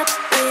it, snap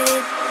with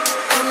it.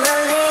 All my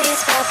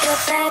ladies, pop your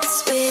backs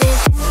with it.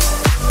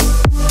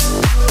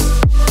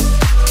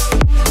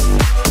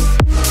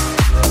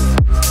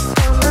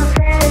 All my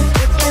fellas,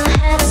 tip your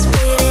hats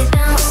with it,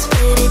 bounce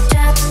with it,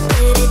 drop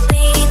with it,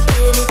 lean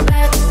with it,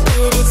 back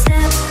with it,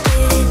 snap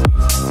with it.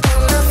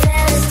 All my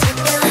fellas, tip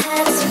your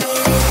hats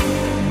with it.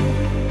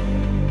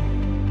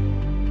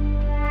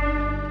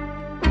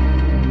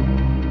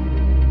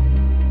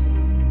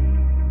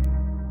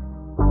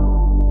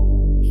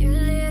 Your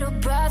little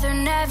brother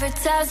never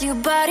tells you,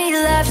 but he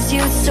loves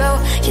you so.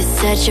 You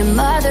said your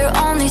mother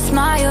only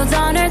smiled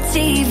on her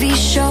TV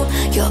show.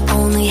 You're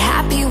only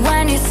happy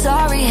when your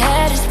sorry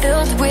head is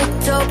filled with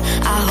dope.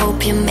 I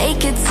hope you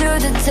make it to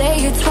the day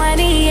you're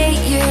 28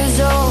 years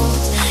old.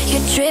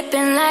 You're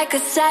dripping like a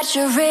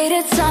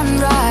saturated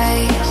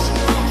sunrise.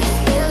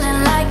 You're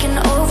feeling like an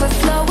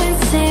overflowing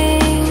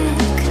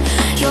sink.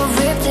 You're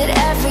ripped at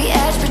every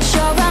edge, but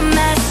you're a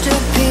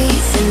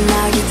masterpiece. And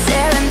now you're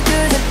tearing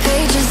through the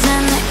pages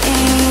and the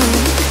ink.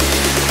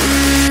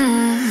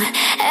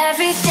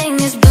 Everything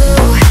is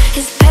blue,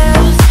 his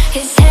pills,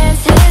 his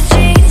hands, his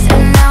jeans.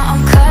 And now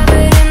I'm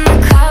covered in the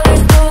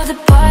colors, pulled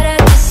apart at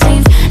the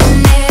seams. And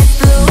it's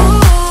blue,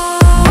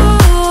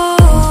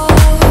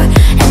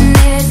 and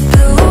it's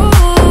blue.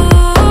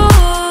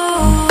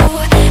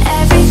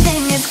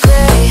 Everything is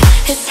gray,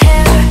 his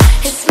hair,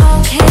 his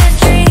smoke, his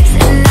dreams.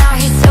 And now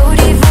he's so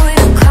devoid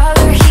of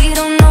color, he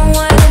don't know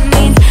what it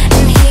means.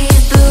 And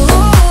he's blue,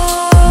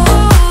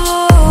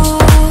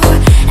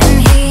 and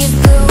he's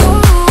blue.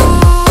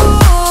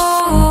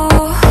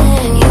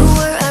 You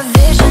were a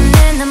vision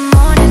in the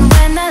morning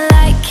when the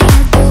light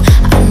came through.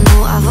 I know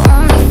I've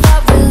only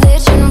felt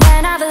religion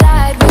when I've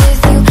lied with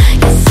you.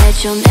 You said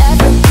you'll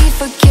never be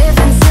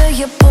forgiven till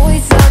your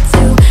boys are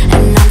too.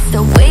 And I'm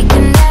still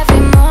waking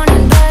every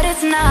morning, but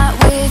it's not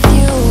with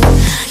you.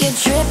 You're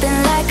dripping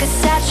like a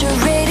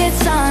saturated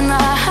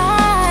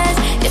sunrise.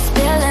 You're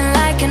spilling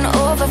like an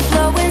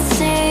overflowing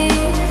sink.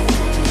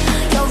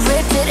 You're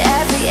ripped at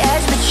every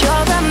edge, but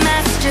you're a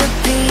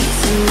masterpiece.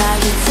 And now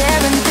you're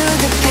tearing through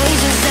the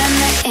pages and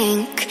the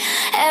ink.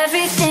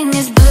 Everything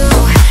is blue,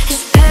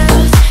 his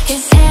pills,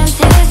 his hands,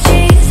 his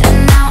jeans. And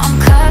now I'm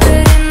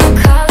covered in the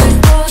colors,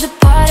 pulled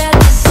apart at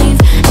the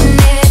seams. And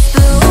it's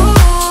blue,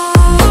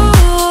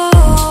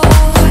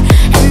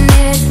 and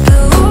it's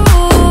blue.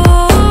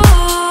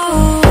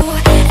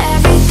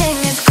 Everything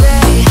is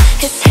gray,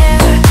 his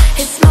hair,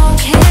 his smoke,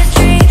 his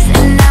dreams.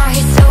 And now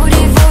he's so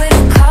devoid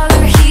of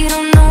color, he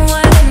don't know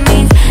what it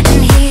means.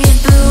 And he's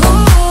blue,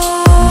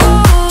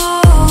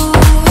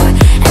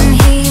 and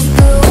he's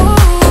blue.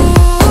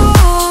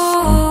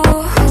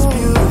 It's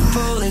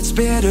beautiful, it's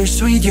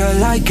bittersweet. You're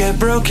like a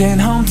broken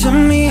home to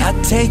me. I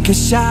take a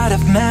shot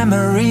of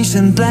memories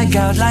and black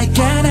out like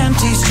an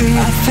empty street.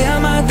 I fill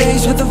my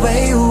days with the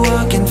way you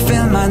walk and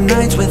fill my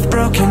nights with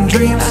broken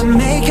dreams. I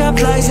make up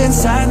lies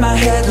inside my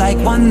head like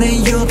one day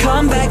you'll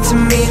come back to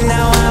me.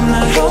 Now I'm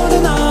not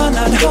holding on,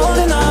 not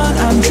holding on.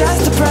 I'm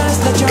just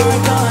depressed that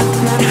you're gone.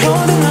 Not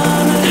holding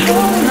on, not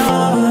holding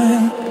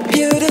on.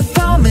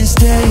 Beautiful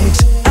mistakes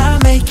I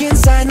make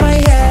inside my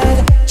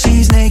head.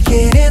 She's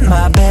naked in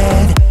my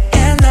bed,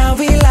 and now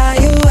we lie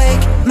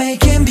awake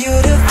making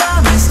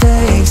beautiful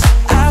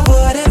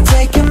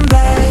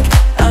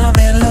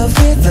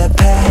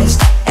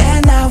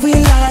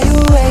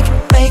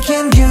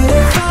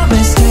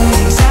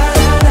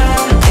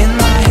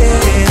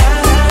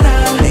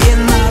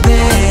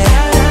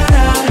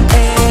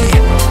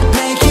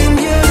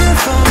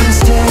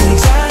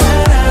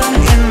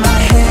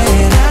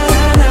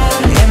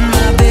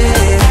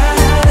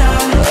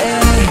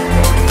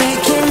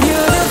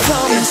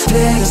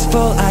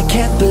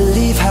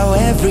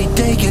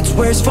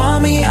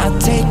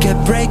take a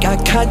break, I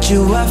cut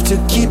you off to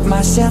keep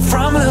myself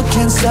from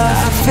looking soft.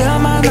 I fill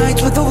my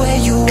nights with the way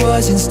you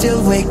was and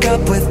still wake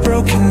up with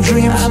broken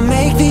dreams. I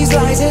make these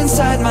lies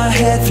inside my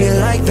head feel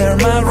like they're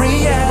my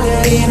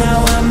reality.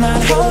 Now I'm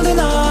not holding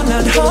on,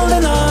 not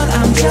holding on,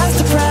 I'm just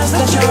depressed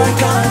that you're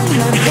gone.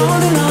 Not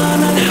holding on,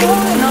 not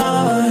holding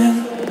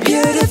on.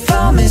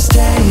 Beautiful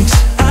mistakes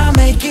I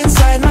make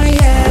inside my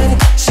head.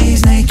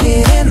 She's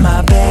naked in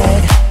my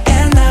bed,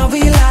 and now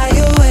we lie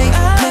awake,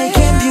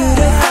 making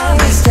beautiful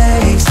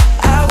mistakes.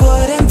 I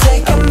wouldn't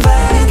take them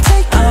back.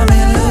 I'm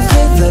in love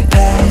with the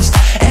past,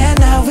 and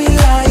now we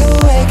lie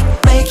awake,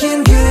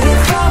 making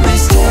beautiful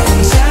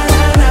mistakes.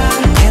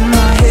 In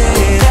my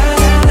head,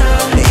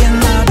 in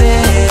my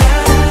bed,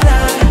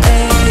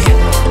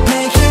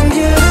 making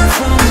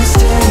beautiful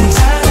mistakes.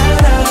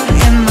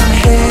 In my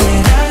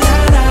head,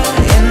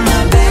 in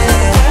my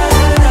bed,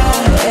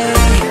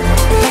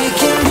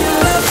 making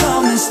beautiful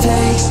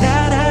mistakes.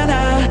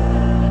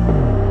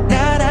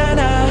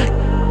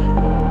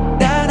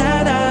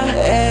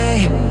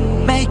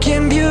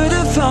 Making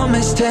beautiful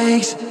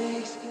mistakes.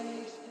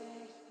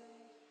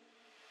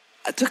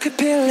 I took a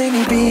pill in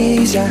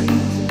Ibiza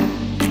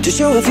to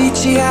show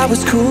Avicii I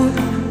was cool.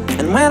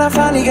 And when I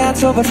finally got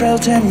sober,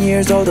 felt 10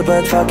 years older.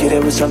 But fuck it,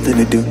 it was something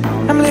to do.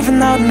 I'm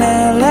living out in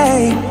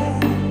LA.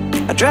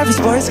 I drive a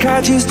sports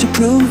car just to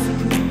prove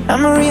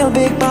I'm a real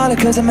big baller,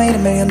 cause I made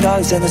 $1 million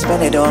and I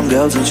spent it on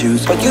girls and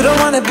shoes. But you don't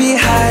wanna be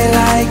high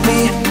like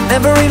me,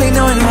 never really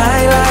knowing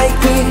why like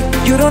me.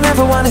 You don't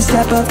ever wanna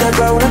step off that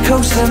roller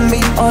coaster and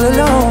me all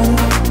alone.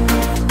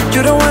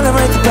 You don't wanna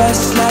ride the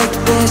bus like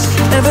this,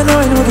 never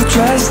knowing who to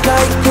trust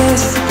like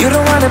this. You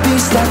don't wanna be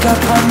stuck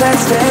up on that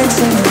stage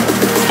singing,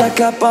 stuck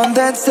up on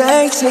that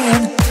stage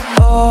singing.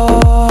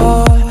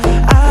 Oh,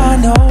 I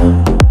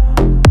know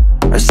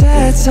our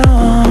sad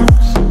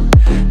songs,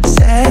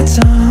 sad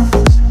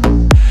songs.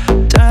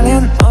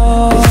 Darling,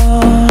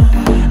 oh,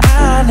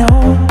 I know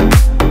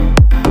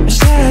our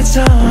sad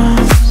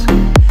songs,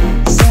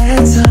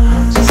 sad songs.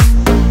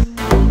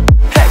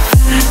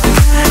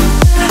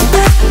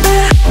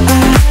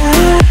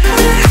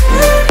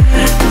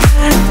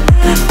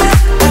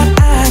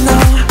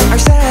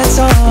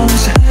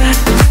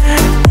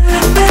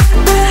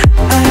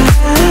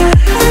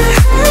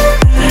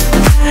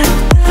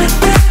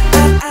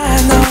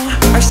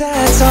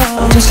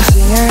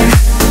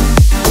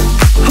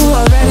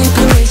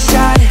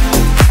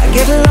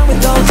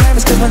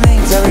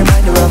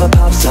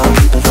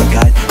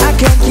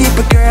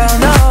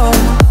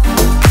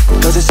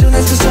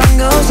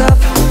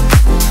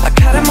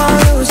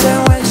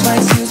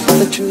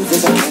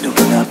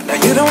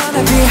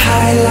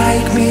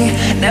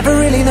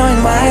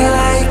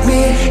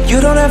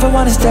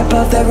 Step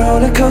off that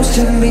roller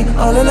coaster and be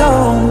all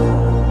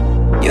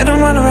alone. You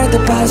don't wanna ride the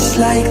bus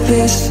like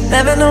this,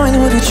 never knowing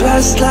who to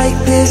trust like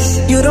this.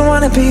 You don't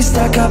wanna be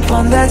stuck up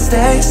on that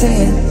stage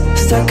singing,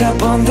 stuck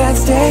up on that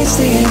stage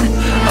singing.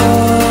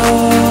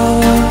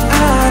 Oh,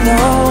 I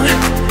know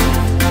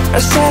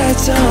our sad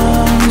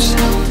songs,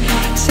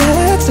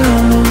 sad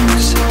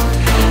songs.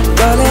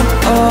 Darling,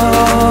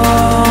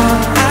 oh,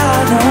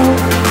 I know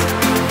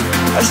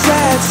our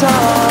sad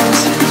songs,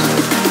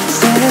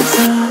 sad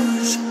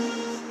songs.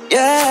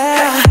 Yeah.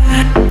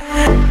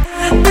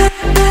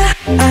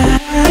 I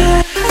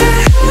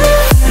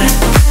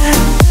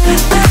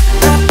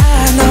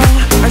know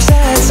our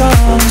sad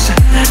songs.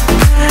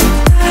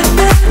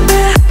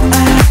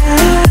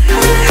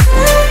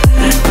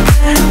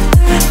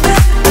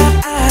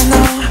 I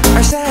know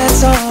our sad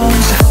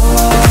songs. Oh,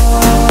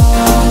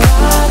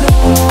 I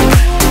know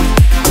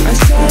our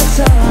sad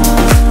songs.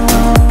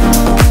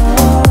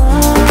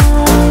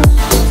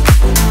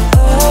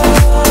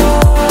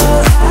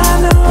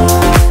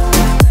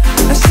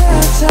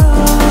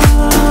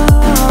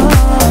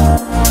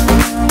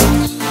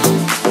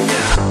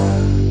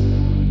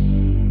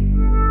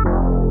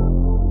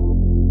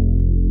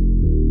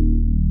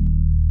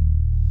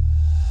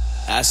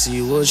 I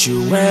see what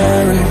you're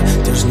wearing,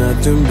 there's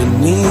nothing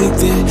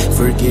beneath it.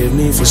 Forgive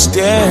me for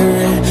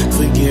staring,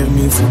 forgive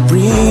me for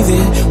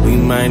breathing. We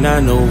might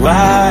not know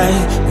why,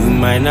 we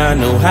might not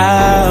know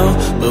how,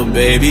 but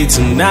baby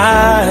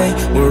tonight,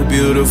 we're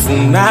beautiful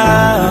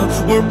now.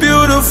 We're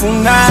beautiful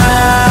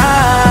now.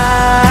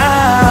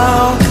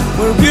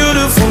 We're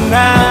beautiful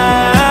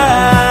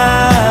now.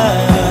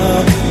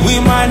 We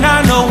might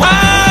not know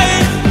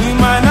why, we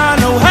might not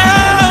know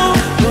how,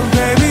 but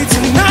baby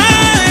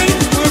tonight,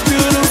 we're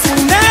beautiful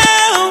now.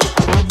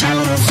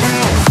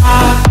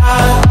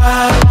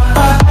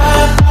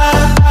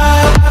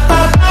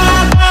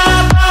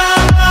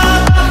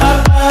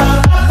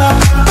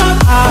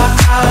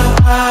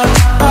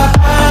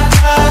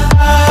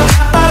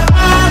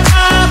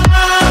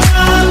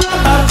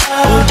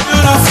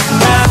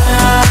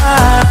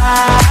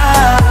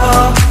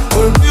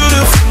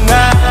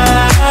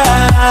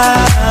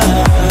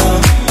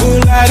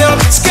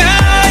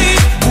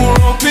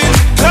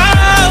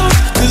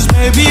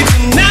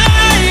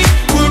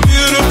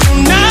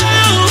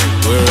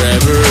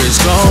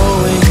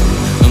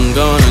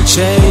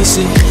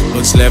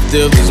 What's left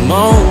of this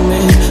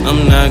moment,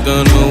 I'm not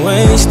gonna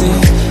waste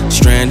it.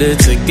 Stranded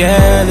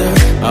together,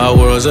 our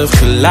worlds have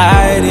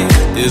collided.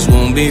 This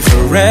won't be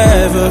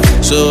forever,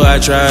 so I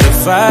try to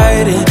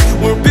fight it.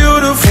 We're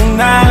beautiful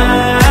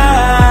now.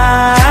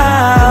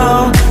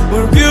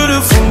 We're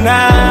beautiful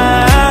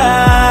now.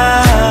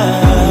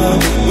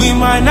 We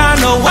might not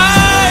know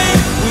why,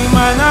 we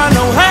might not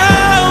know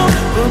how,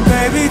 but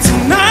baby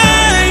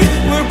tonight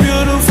we're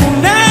beautiful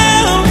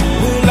now.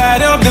 We'll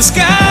light up the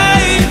sky,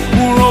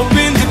 we'll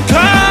open the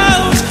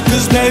clouds,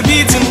 'cause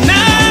baby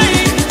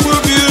tonight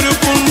we're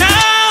beautiful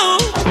now.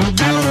 We're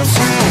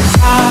beautiful.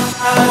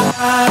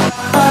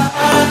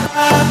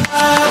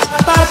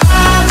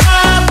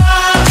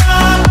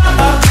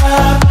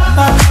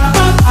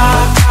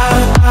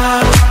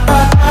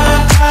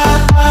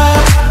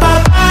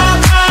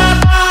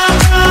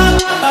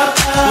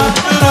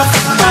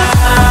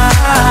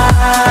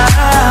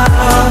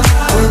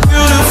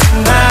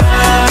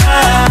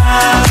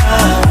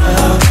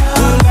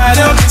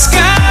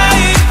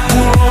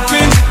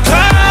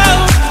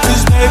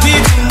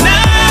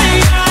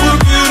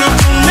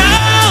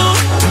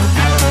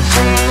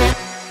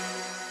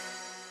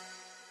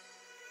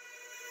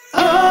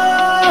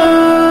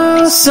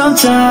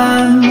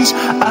 Sometimes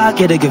I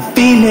get a good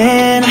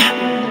feeling,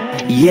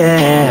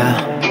 yeah.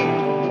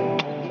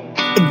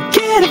 I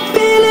get a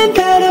feeling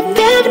that I've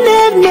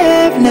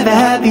never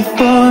had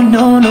before,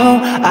 no.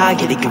 I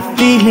get a good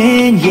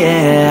feeling,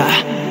 yeah.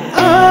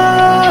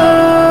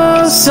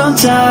 Oh,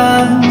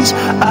 sometimes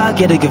I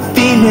get a good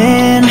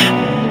feeling,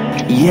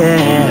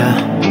 yeah.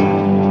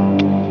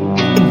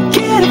 I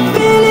get a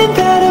feeling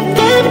that I've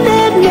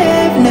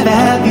never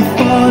had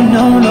before,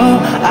 no.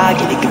 I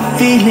get a good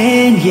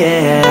feeling,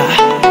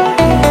 yeah.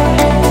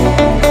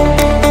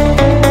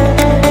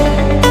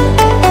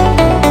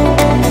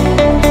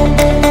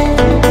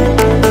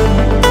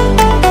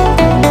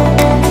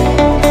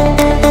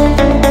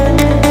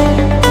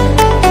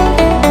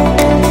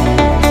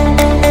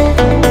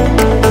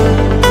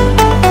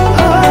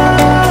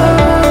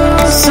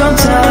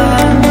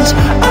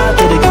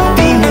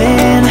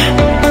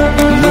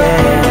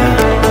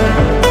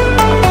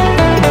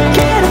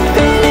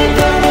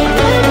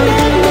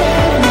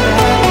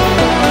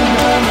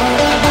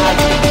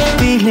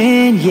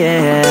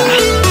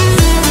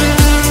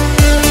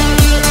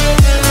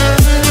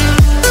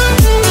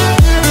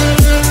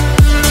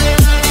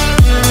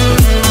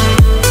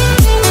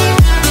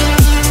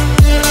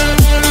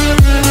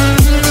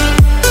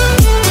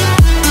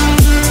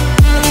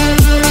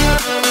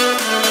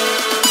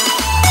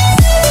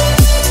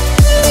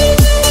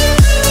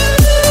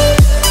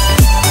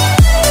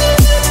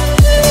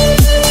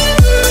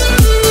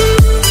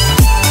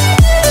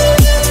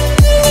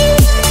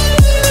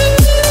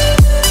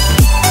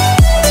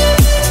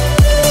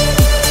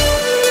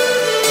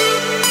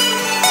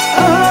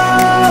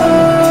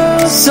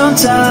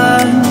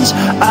 Sometimes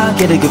I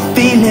get a good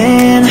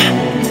feeling,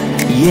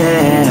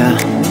 yeah.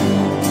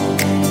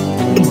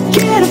 I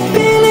get a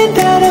feeling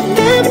that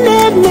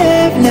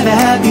I've never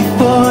had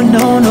before,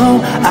 no.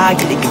 I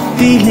get a good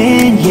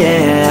feeling,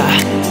 yeah.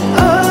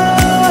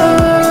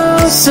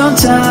 Oh,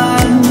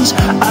 sometimes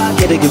I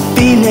get a good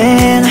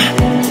feeling,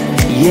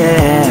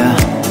 yeah.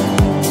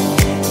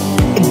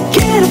 I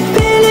get a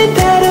feeling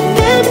that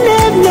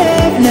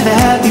I've never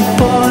had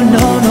before,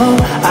 no.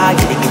 I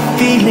get a good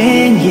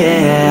feeling,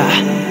 yeah.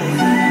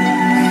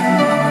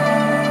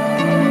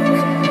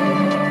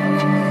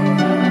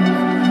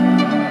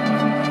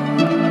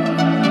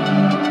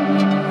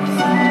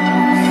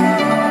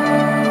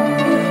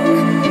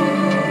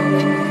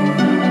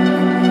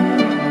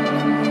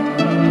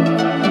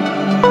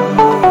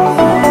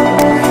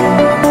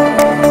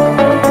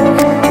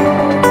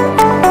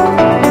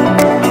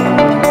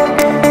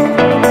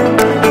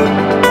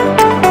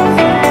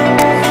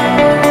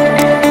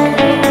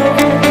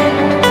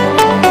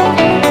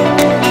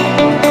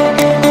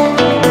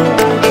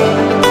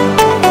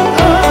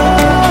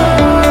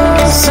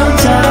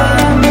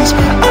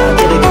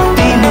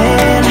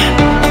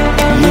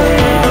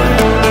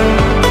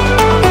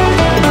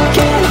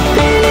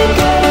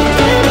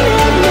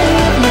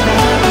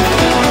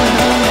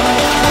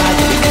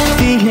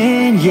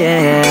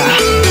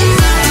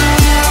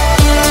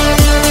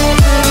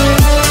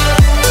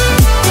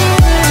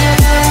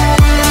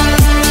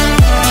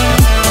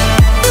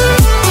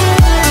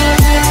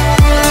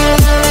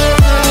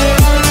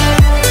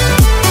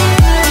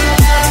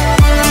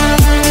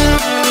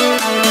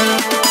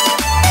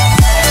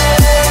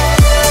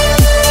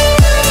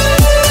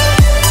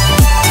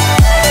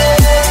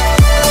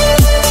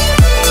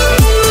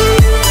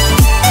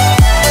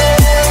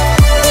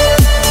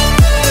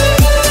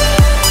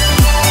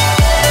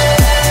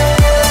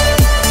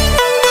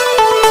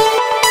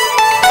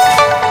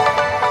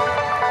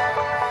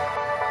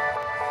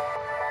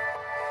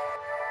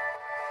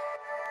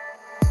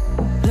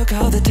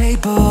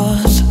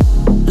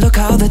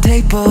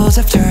 tables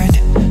have turned.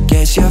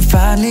 Guess you're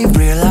finally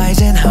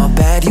realizing how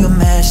bad you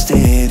messed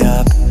it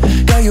up.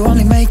 Girl, you're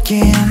only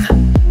making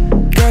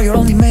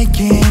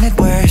it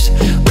worse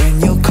when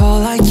you call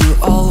like you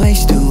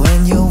always do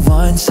when you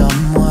want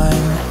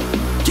someone.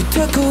 You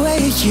took away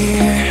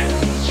year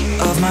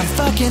of my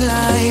fucking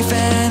life,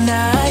 and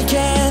I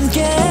can't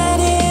get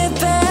it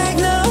back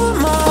no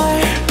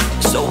more.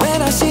 So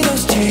when I see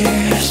those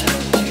tears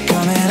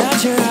coming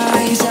out your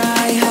eyes,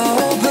 I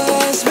hope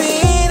it's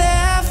been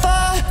there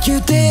for you.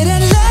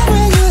 Didn't love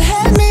when you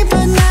had me,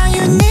 but now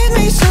you need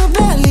me so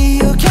badly.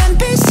 You can't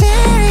be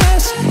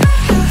serious.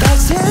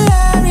 That's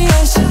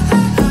hilarious.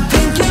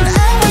 Thinking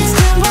I would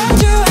still want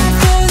you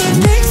after the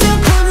things you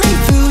put me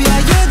through.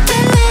 Yeah, you're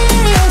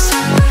delirious.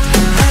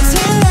 That's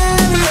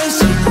hilarious.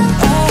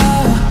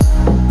 Oh,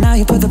 now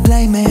you put the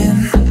blame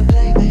in.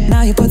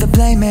 Now you put the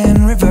blame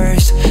in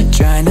reverse,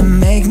 trying to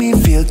make me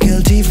feel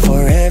guilty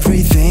for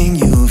everything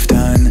you've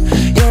done.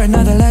 You're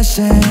another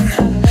lesson.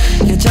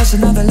 You're just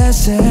another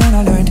lesson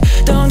I learned.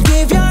 Don't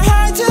give your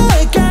heart to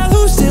a girl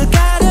who still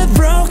got a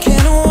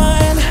broken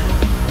one.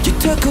 You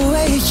took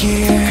away a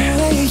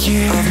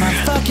year of my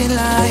fucking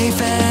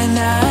life, and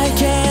I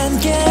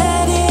can't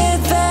get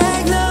it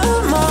back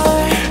no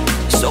more.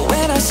 So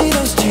when I see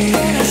those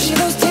tears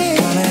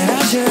coming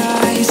out your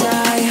eyes,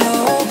 I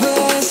hope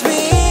it's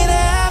been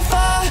there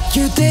for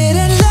you.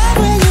 Didn't love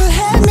when you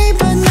had me,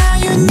 but now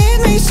you need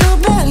me so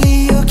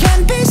badly. You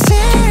can't be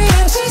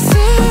serious.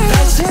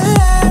 That's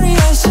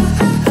hilarious.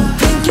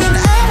 Thinking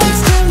I would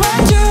still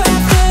want you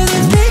after the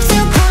things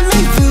you put me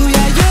through.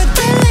 Yeah, you're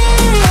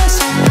delirious.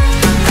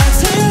 That's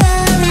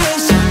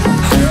hilarious.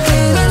 You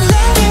didn't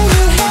love when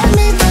you had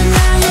me, but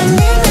now you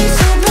need me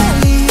so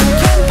badly. You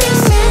can't be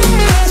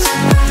serious.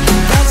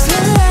 That's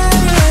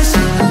hilarious.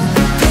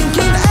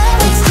 Thinking I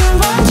would still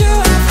want you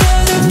after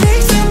the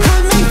things you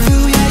put me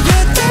through. Yeah,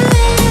 you're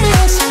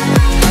delirious.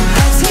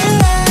 That's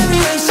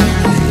hilarious.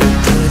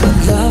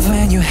 Didn't love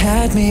when you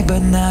had me,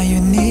 but now you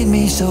need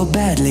me so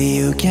badly.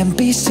 You can't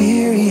be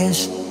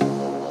serious.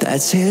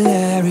 That's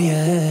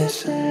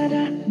hilarious.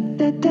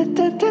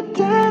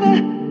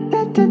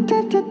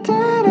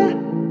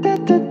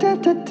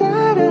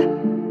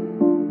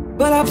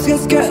 But I'm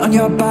just good on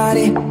your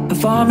body,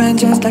 performing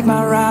just like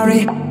my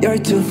Rari. You're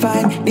too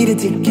fine, need a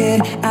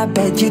ticket. I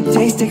bet you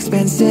taste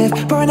expensive.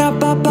 Pouring up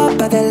by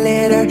the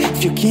liter.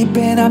 If you're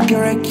keeping up,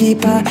 you're a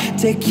keeper.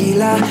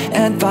 Tequila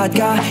and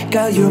vodka,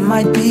 girl, you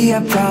might be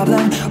a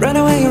problem. Run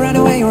away, run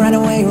away, run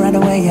away, run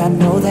away. I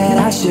know that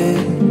I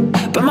should,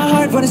 but my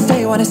heart wanna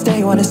stay, wanna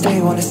stay, wanna stay,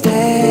 wanna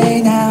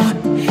stay now.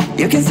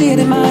 You can see it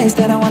in my eyes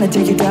that I wanna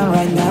take you down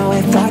right now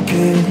if I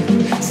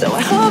could. So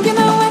I hope you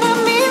know what I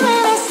mean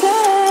when I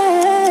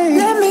say,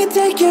 let me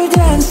take you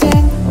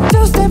dancing.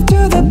 Two-step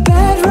to the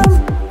bedroom.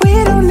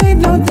 We don't need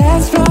no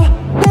dance floor.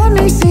 Let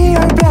me see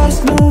your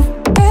best move.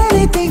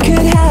 Anything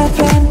could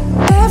happen.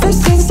 Ever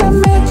since I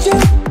met you,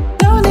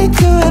 no need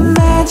to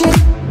imagine.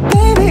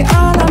 Baby,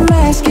 all I'm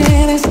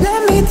asking is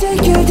let me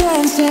take you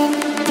dancing.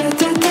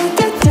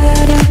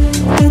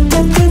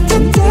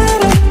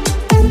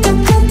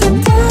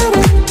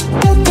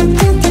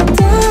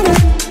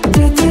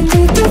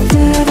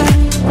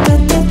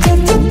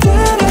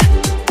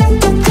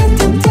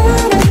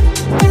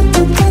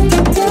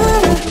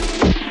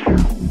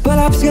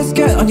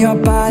 On your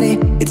body,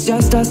 it's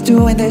just us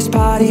two in this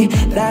party.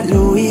 That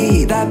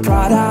Louis, that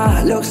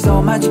Prada looks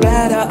so much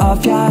better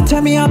off ya.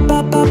 Turn me up,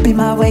 be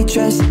my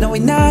waitress. No,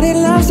 we're not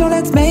in love, so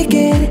let's make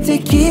it.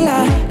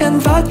 Tequila and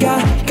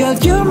vodka, girl,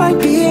 you might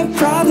be a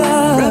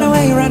problem. Run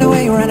away, run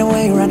away, run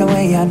away, run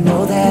away. I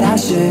know that I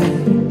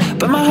should,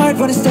 but my heart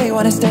wanna stay,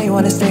 wanna stay,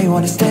 wanna stay,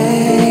 wanna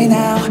stay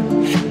now.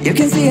 You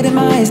can see it in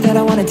my eyes that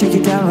I wanna take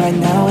you down right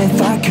now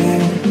if I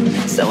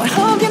could. So I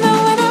hope you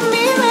know what I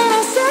mean when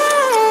I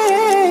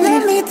say,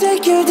 let me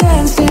take you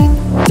dancing.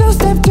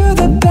 Two-step to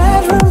the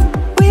bedroom.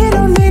 We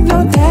don't need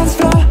no dance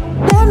floor.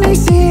 Let me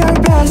see your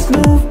best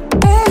move.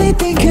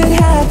 Anything could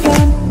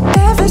happen.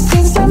 Ever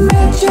since I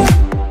met you,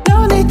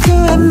 no need to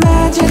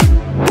imagine.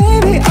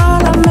 Baby,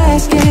 all I'm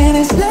asking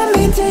is let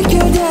me take you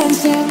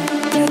dancing.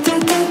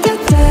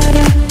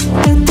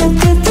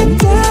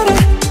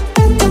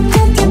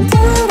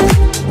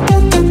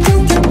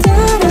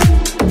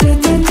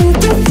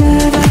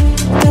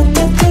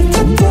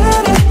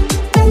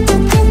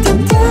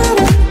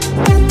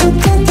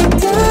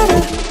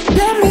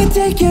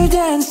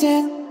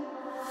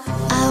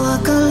 I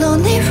walk a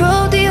lonely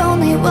road, the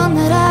only one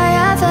that I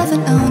have ever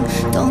known.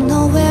 Don't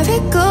know where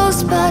it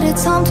goes, but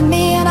it's home to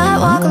me and I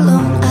walk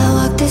alone. I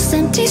walk this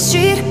empty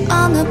street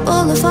on the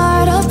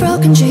boulevard of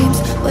broken dreams,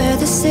 where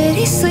the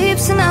city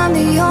sleeps and I'm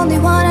the only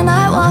one, and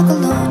I walk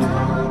alone.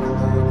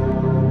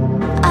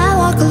 I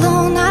walk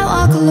alone, I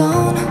walk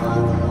alone.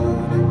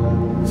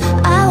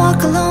 I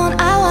walk alone,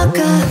 I walk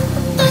up.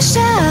 My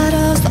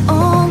shadow's the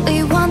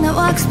only one that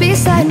walks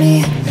beside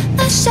me.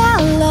 My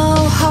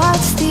shallow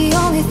heart's the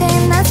only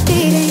thing that's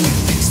beating.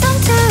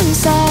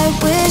 Sometimes I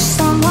wish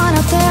someone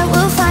out there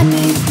will find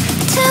me.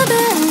 Till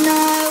then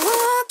I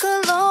walk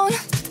alone.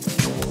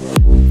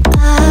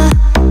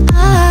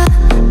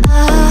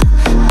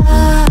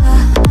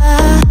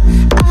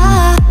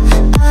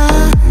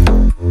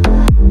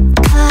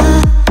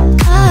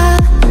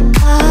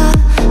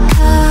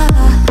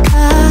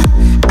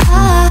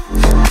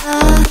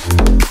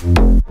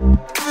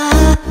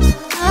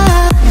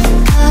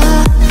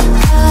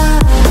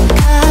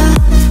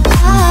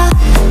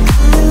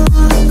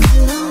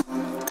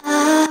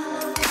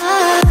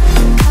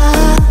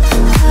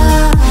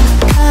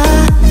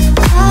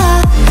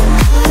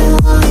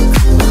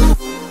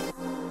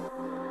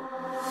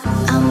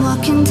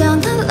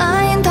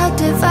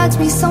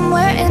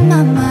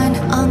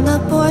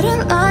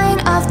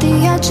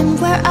 watching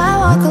where I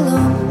walk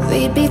alone.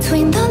 Read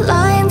between the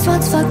lines,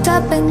 what's fucked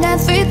up and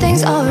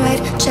everything's alright.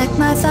 Check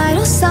my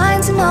vital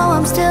signs and know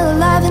I'm still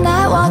alive. And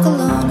I walk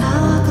alone. I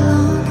walk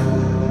alone.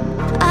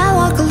 I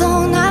walk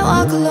alone. I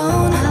walk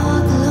alone. I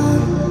walk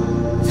alone.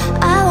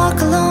 I walk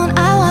alone.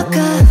 I walk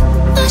up.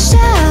 My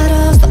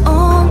shadow's the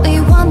only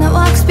one that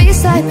walks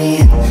beside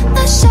me.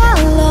 My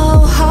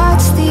shallow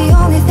heart's the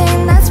only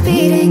thing that's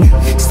beating.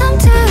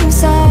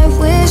 Sometimes I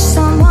wish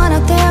someone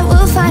out there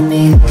will find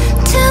me.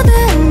 Till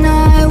then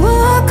I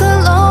walk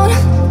alone.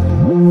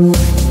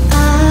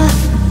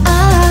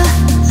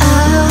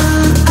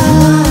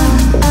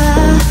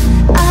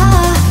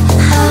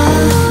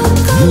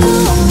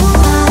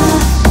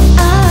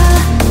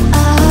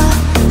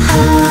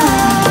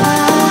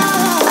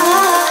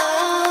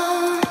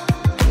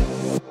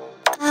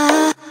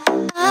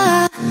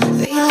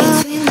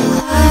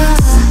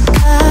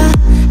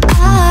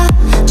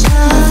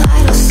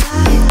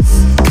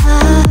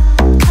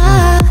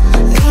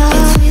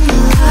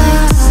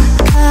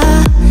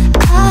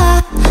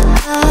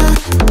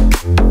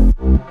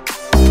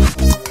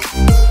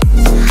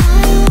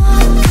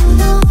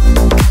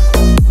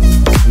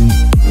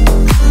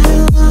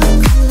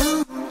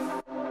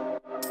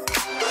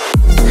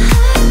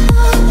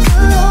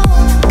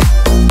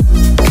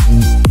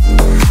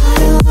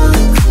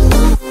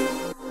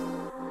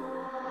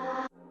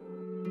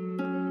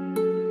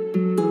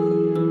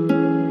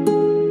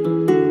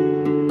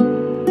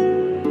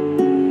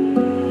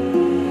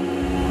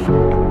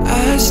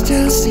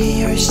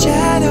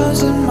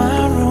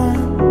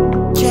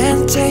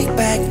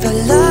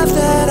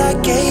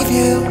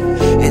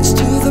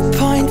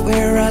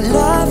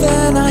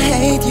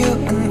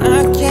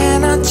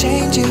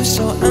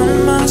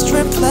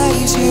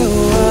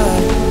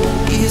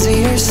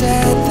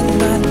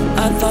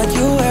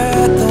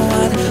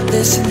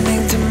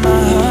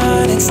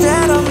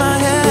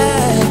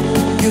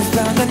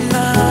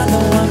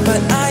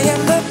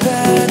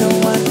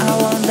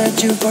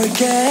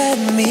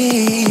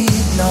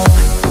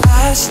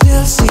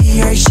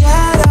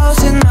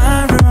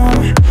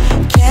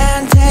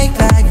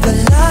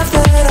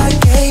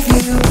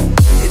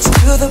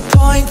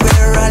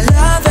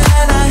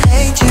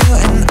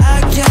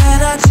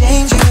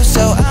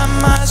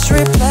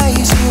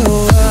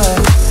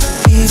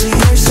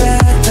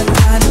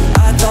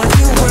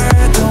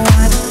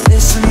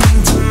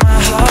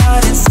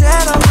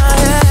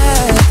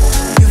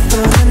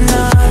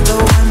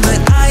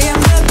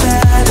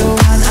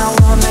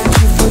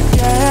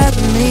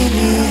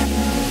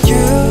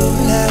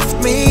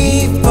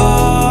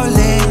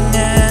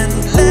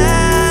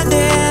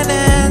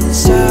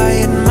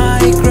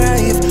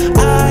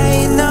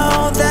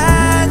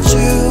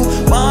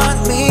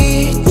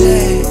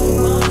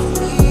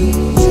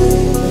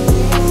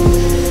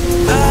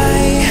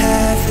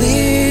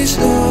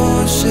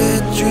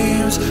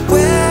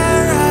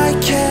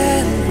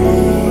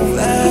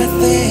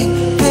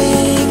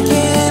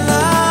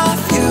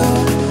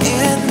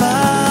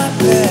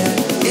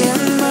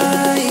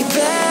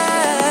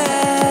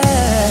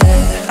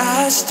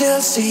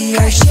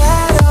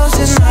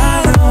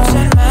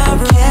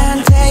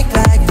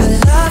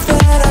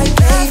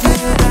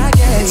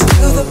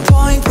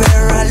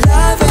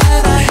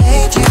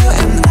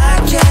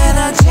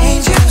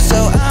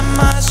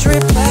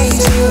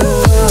 Replace you.